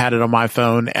 I would have had it on my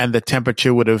phone, and the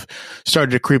temperature would have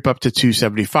started to creep up to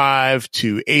 275,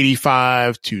 to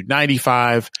 85, to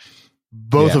 95.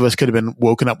 Both of us could have been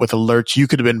woken up with alerts. You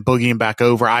could have been boogieing back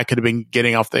over. I could have been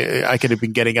getting up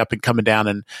and coming down.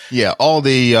 And all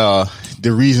the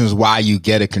reasons why you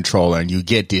get a controller and you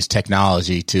get this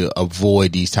technology to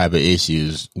avoid these type of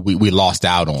issues, we lost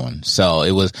out on. So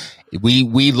it was,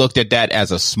 we looked at that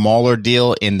as a smaller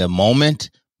deal in the moment,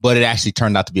 but it actually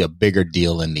turned out to be a bigger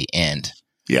deal in the end.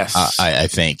 Yes. I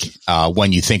think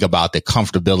when you think about the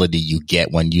comfortability you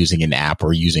get when using an app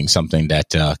or using something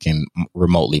that can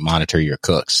remotely monitor your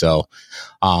cooks. So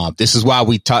this is why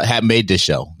we have made this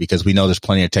show, because we know there's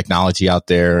plenty of technology out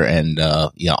there, and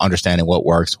understanding what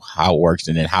works, how it works,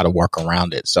 and then how to work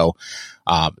around it. So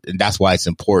and that's why it's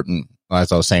important,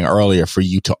 as I was saying earlier, for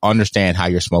you to understand how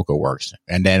your smoker works,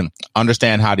 and then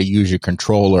understand how to use your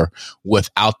controller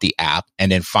without the app,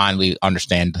 and then finally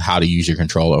understand how to use your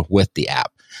controller with the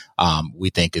app. We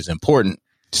think is important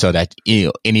so that any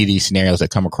of these scenarios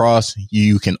that come across,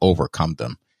 you can overcome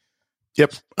them.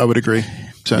 Yep, I would agree.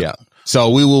 So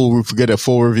we will get a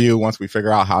full review once we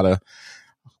figure out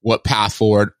what path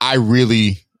forward. I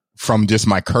really, from just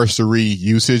my cursory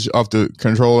usage of the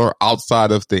controller,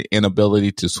 outside of the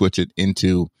inability to switch it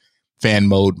into fan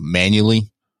mode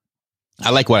manually, I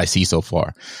like what I see so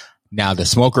far. Now, the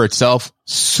smoker itself,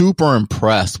 super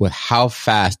impressed with how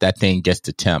fast that thing gets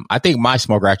to temp. I think my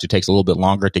smoker actually takes a little bit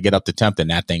longer to get up to temp than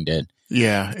that thing did.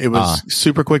 Yeah, it was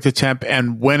super quick to temp.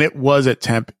 And when it was at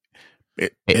temp,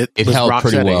 it was held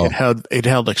pretty steady. well. It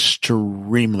held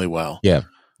extremely well. Yeah,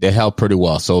 it held pretty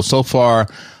well. So far,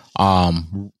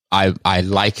 I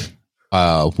like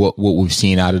what we've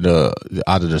seen out of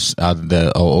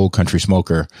the old country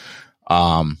smoker.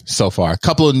 So far, a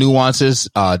couple of nuances,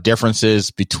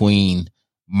 differences between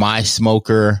my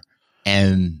smoker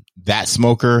and that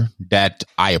smoker that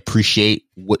I appreciate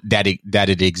that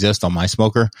it exists on my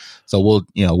smoker. So we'll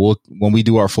when we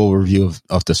do our full review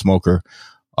of the smoker,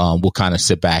 we'll kind of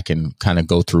sit back and kind of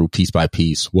go through piece by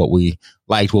piece what we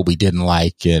liked, what we didn't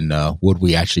like, and would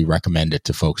we actually recommend it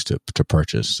to folks to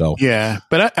purchase. So yeah,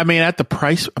 but at the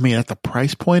price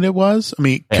point it was.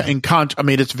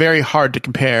 It's very hard to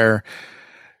compare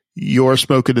your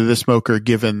smoker to this smoker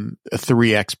given a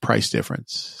 3x price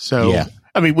difference. So yeah.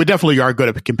 We definitely are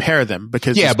going to compare them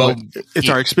because it's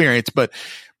our experience. But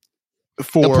the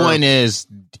point is,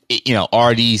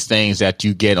 are these things that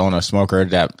you get on a smoker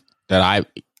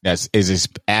that's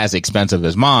as expensive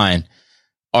as mine,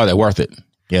 are they worth it?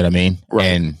 You know what I mean?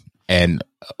 Right. And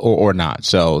or not.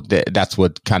 So that's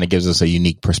what kind of gives us a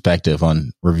unique perspective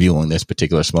on reviewing this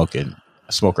particular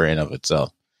smoker in of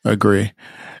itself. Agree.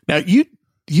 Now you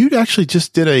actually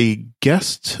just did a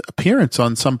guest appearance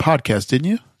on some podcast, didn't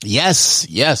you? Yes.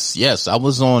 I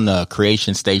was on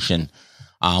Creation Station,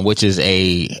 which is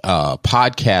a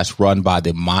podcast run by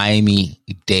the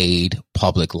Miami-Dade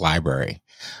Public Library.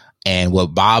 And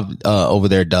what Bob over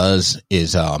there does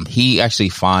is he actually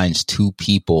finds two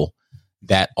people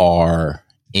that are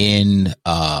in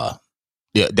that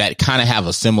kind of have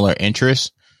a similar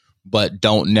interest, but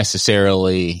don't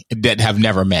necessarily that have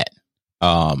never met.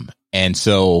 And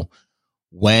so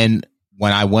when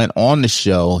I went on the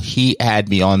show, he had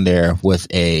me on there with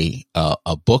a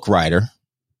book writer.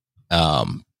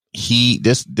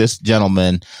 This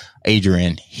gentleman,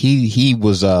 Adrian, he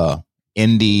was a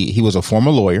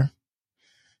former lawyer.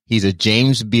 He's a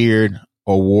James Beard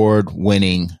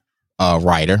award-winning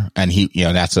writer, and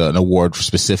that's an award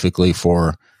specifically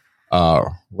for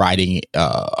writing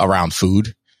around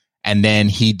food. And then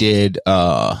he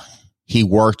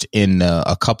worked in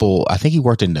I think he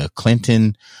worked in the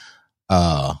Clinton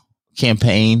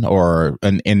campaign, or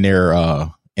in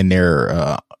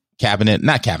their cabinet,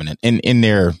 not cabinet, in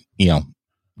their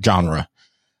genre.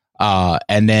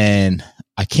 And then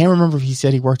I can't remember if he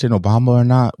said he worked in Obama or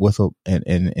not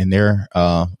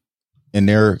in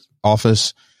their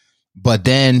office. But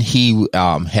then he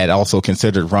had also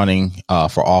considered running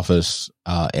for office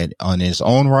on his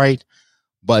own right.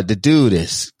 But the dude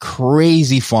is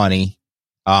crazy funny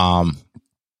and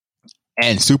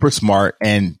super smart.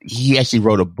 And he actually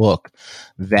wrote a book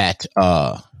that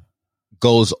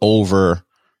goes over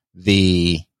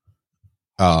the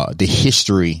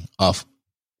history of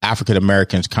African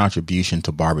Americans' contribution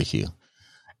to barbecue.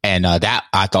 And that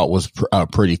I thought was a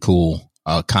pretty cool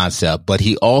concept. But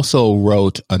he also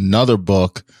wrote another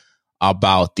book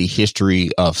about the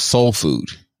history of soul food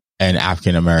and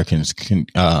African Americans'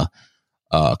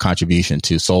 contribution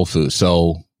to soul food.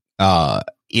 So,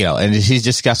 and he's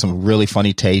just got some really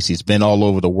funny taste. He's been all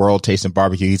over the world tasting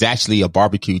barbecue. He's actually a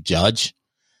barbecue judge.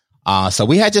 So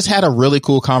we had a really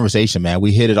cool conversation, man.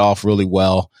 We hit it off really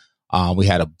well. We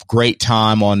had a great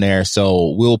time on there.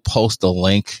 So we'll post a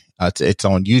link. It's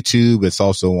on YouTube. It's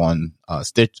also on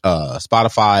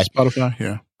Spotify. Spotify,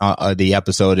 yeah. The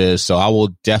episode is. So I will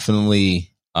definitely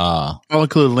I'll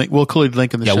include a link. We'll include a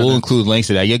link in the show we'll notes. include links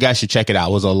to that. You guys should check it out.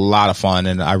 It was a lot of fun,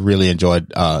 and I really enjoyed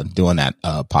doing that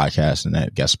podcast and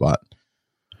that guest spot.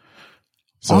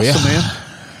 So, awesome, man.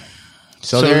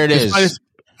 So there it is.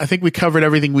 I think we covered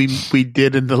everything we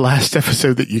did in the last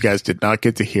episode that you guys did not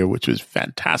get to hear, which was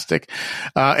fantastic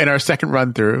in our second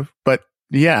run through. But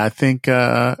yeah, I think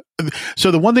so.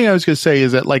 The one thing I was going to say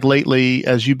is that, like, lately,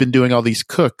 as you've been doing all these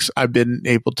cooks, I've been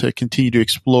able to continue to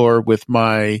explore with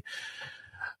my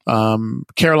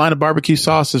Carolina barbecue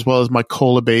sauce, as well as my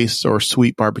cola based or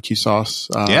sweet barbecue sauce.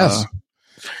 Yes.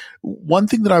 One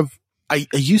thing that I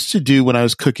used to do when I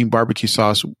was cooking barbecue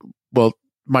sauce, well,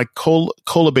 my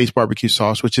cola based barbecue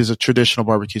sauce, which is a traditional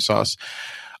barbecue sauce,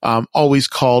 always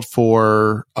calls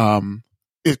for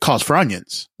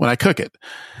onions when I cook it.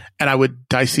 And I would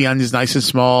dice the onions nice and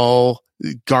small,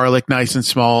 garlic nice and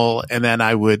small, and then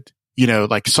I would,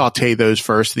 saute those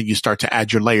first, and then you start to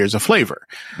add your layers of flavor.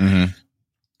 Mm-hmm.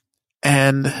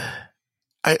 And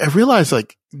I realized,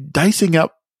 like, dicing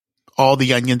up all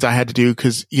the onions I had to do,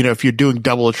 because, if you're doing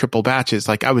double or triple batches,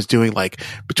 like I was doing like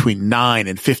between 9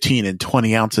 and 15 and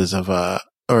 20 ounces of,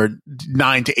 or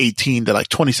 9 to 18 to like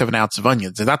 27 ounces of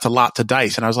onions. And that's a lot to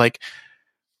dice. And I was like,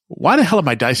 why the hell am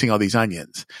I dicing all these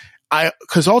onions?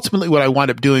 Cause ultimately what I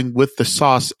wind up doing with the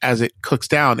sauce as it cooks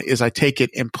down is I take it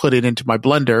and put it into my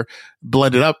blender,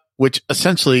 blend it up, which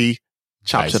essentially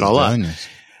chops it all up.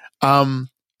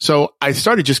 So I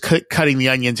started just cutting the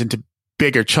onions into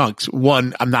bigger chunks.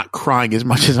 One, I'm not crying as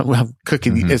much as I'm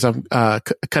cooking, as I'm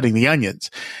cutting the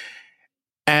onions.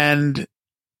 And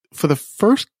for the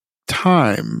first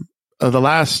time, the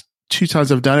last 2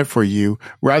 times I've done it for you,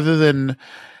 rather than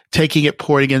taking it,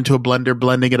 pouring it into a blender,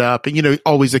 blending it up, and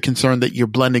always a concern that you're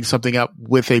blending something up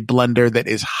with a blender that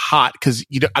is hot, because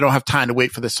I don't have time to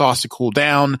wait for the sauce to cool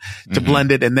down to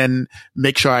blend it and then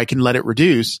make sure I can let it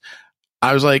reduce.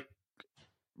 I was like,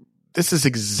 this is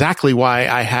exactly why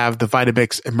I have the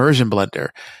Vitamix immersion blender.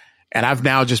 And I've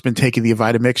now just been taking the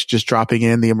Vitamix, just dropping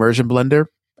in the immersion blender.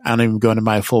 I don't even go into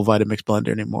my full Vitamix blender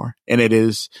anymore. And it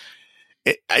is,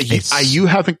 you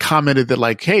haven't commented that,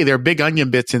 like, hey, there are big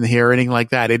onion bits in here or anything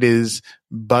like that. It is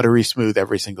buttery smooth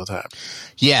every single time.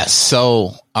 Yes.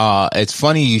 So it's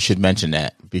funny you should mention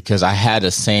that, because I had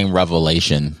the same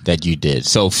revelation that you did.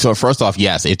 So first off,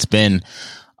 yes, it's been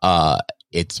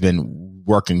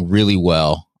working really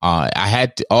well. All I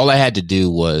had to do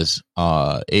was,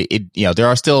 there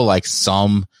are still like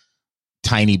some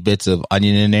tiny bits of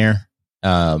onion in there,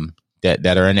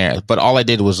 that are in there, but all I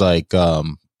did was like,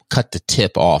 cut the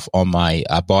tip off on I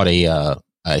bought a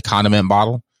condiment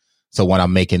bottle. So when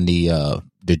I'm making the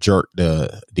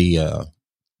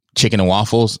chicken and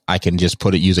waffles, I can just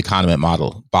use a condiment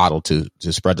bottle to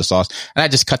spread the sauce. And I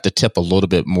just cut the tip a little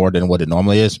bit more than what it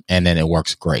normally is. And then it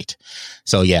works great.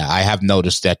 So yeah, I have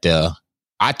noticed that,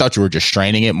 I thought you were just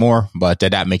straining it more, but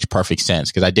that makes perfect sense,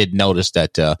 because I did notice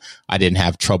that I didn't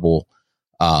have trouble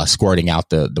squirting out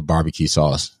the barbecue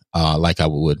sauce like I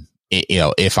would,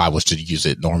 if I was to use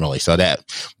it normally.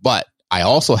 But I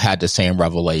also had the same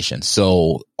revelation.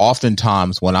 So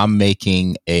oftentimes when I'm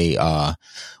making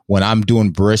when I'm doing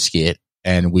brisket,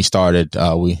 and we started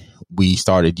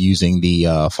using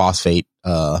the phosphate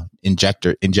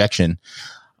injection.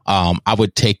 I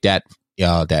would take that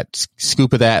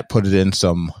scoop of that, put it in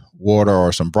some water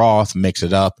or some broth, mix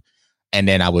it up, and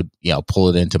then I would, pull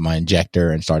it into my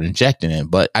injector and start injecting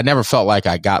it. But I never felt like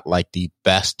I got like the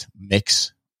best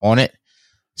mix on it.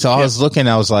 So I was looking,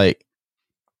 I was like,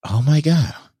 oh my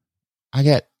God,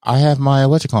 I have my,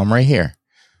 right here.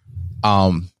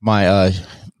 My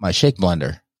shake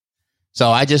blender. So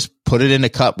I just put it in the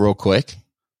cup real quick,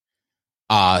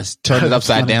 turned it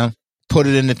upside down, put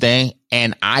it in the thing,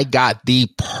 and I got the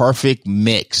perfect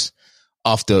mix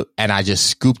and I just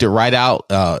scooped it right out,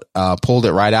 pulled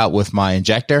it right out with my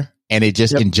injector, and it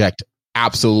just inject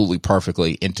absolutely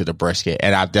perfectly into the brisket.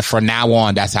 And from now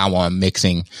on, that's how I'm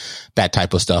mixing that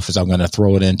type of stuff, is I'm going to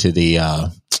throw it into the,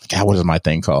 what is my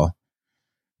thing called?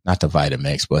 Not the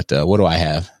Vitamix, but what do I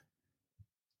have?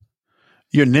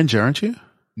 You're Ninja, aren't you?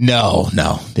 No,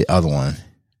 the other one.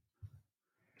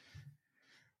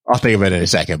 I'll think of it in a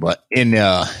second, but in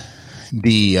the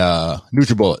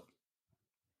NutriBullet.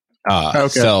 Okay.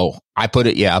 So I put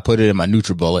it in my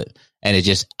NutriBullet, and it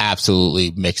just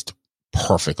absolutely mixed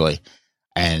perfectly.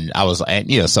 And I was, and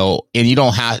you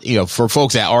don't have, for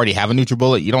folks that already have a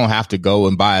NutriBullet, you don't have to go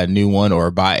and buy a new one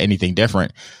or buy anything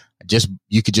different.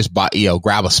 You could just buy,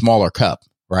 grab a smaller cup,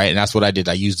 right? And that's what I did.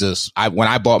 I used this. When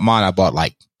I bought mine, I bought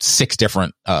like 6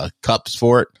 different cups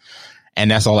for it. And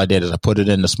that's all I did is I put it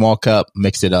in the small cup,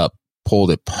 mixed it up,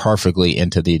 pulled it perfectly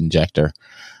into the injector,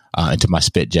 into my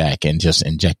spit jack, and just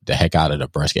injected the heck out of the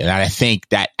brisket. And I think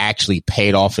that actually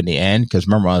paid off in the end, because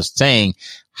remember I was saying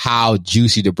how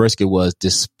juicy the brisket was,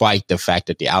 despite the fact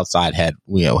that the outside had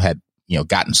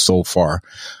gotten so far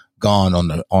gone on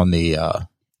the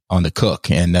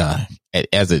cook. And I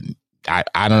don't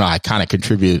know, I kind of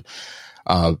contribute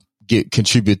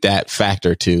that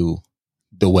factor to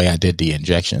the way I did the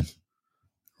injection.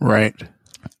 Right.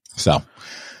 So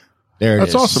there it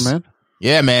is. That's awesome, man.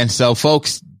 Yeah, man. So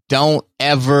folks,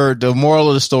 the moral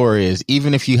of the story is,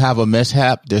 even if you have a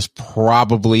mishap, there's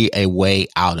probably a way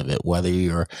out of it, whether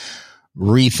you're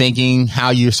rethinking how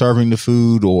you're serving the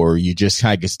food, or you just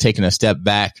kind of just taking a step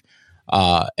back,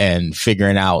 and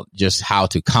figuring out just how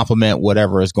to complement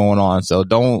whatever is going on. So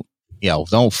don't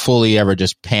fully ever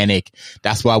just panic.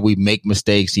 That's why we make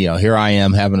mistakes. Here I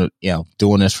am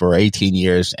doing this for 18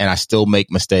 years, and I still make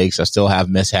mistakes. I still have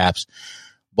mishaps,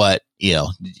 but you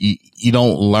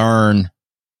don't learn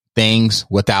things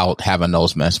without having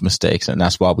those mistakes. And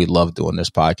that's why we love doing this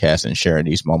podcast and sharing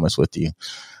these moments with you.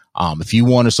 If you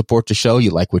want to support the show,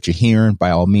 you like what you're hearing,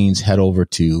 by all means, head over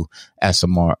to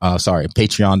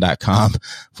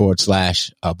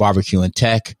patreon.com/barbecue and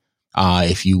tech.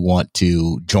 If you want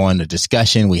to join the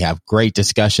discussion, we have great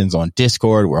discussions on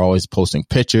Discord. We're always posting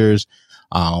pictures.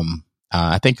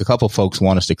 I think a couple folks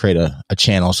want us to create a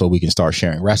channel so we can start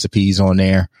sharing recipes on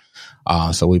there.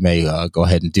 So we may go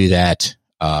ahead and do that.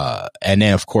 And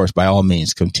then, of course, by all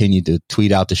means, continue to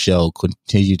tweet out the show,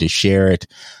 continue to share it.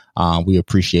 We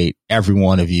appreciate every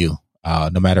one of you,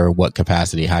 no matter what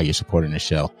capacity, how you're supporting the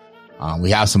show.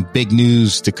 We have some big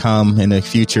news to come in the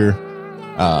future,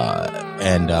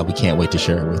 and we can't wait to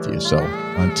share it with you. So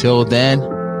until then,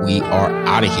 we are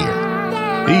out of here.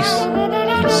 Peace.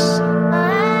 Peace.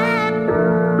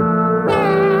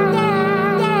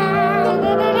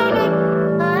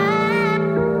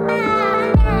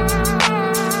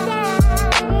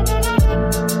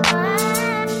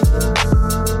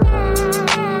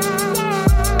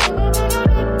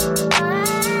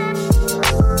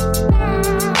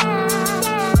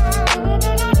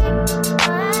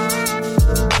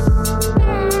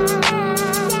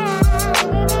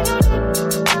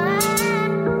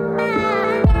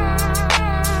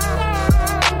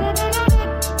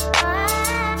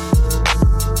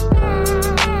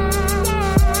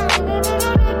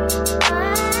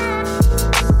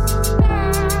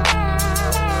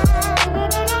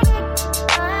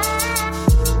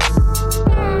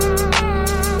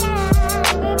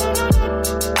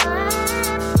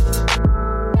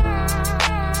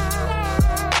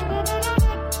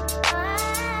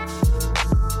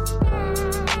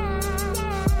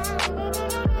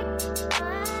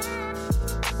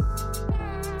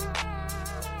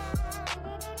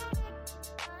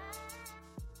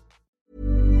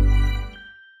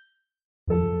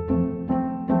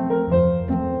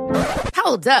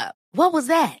 Hold up. What was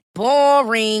that?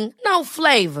 Boring. No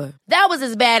flavor. That was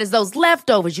as bad as those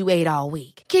leftovers you ate all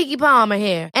week. Keke Palmer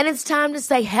here. And it's time to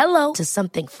say hello to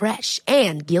something fresh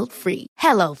and guilt-free.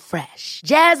 Hello Fresh.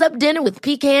 Jazz up dinner with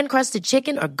pecan-crusted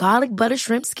chicken or garlic butter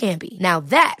shrimp scampi. Now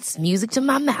that's music to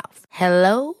my mouth.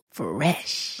 Hello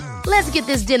Fresh. Let's get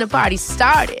this dinner party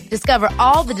started. Discover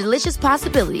all the delicious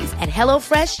possibilities at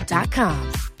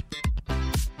HelloFresh.com.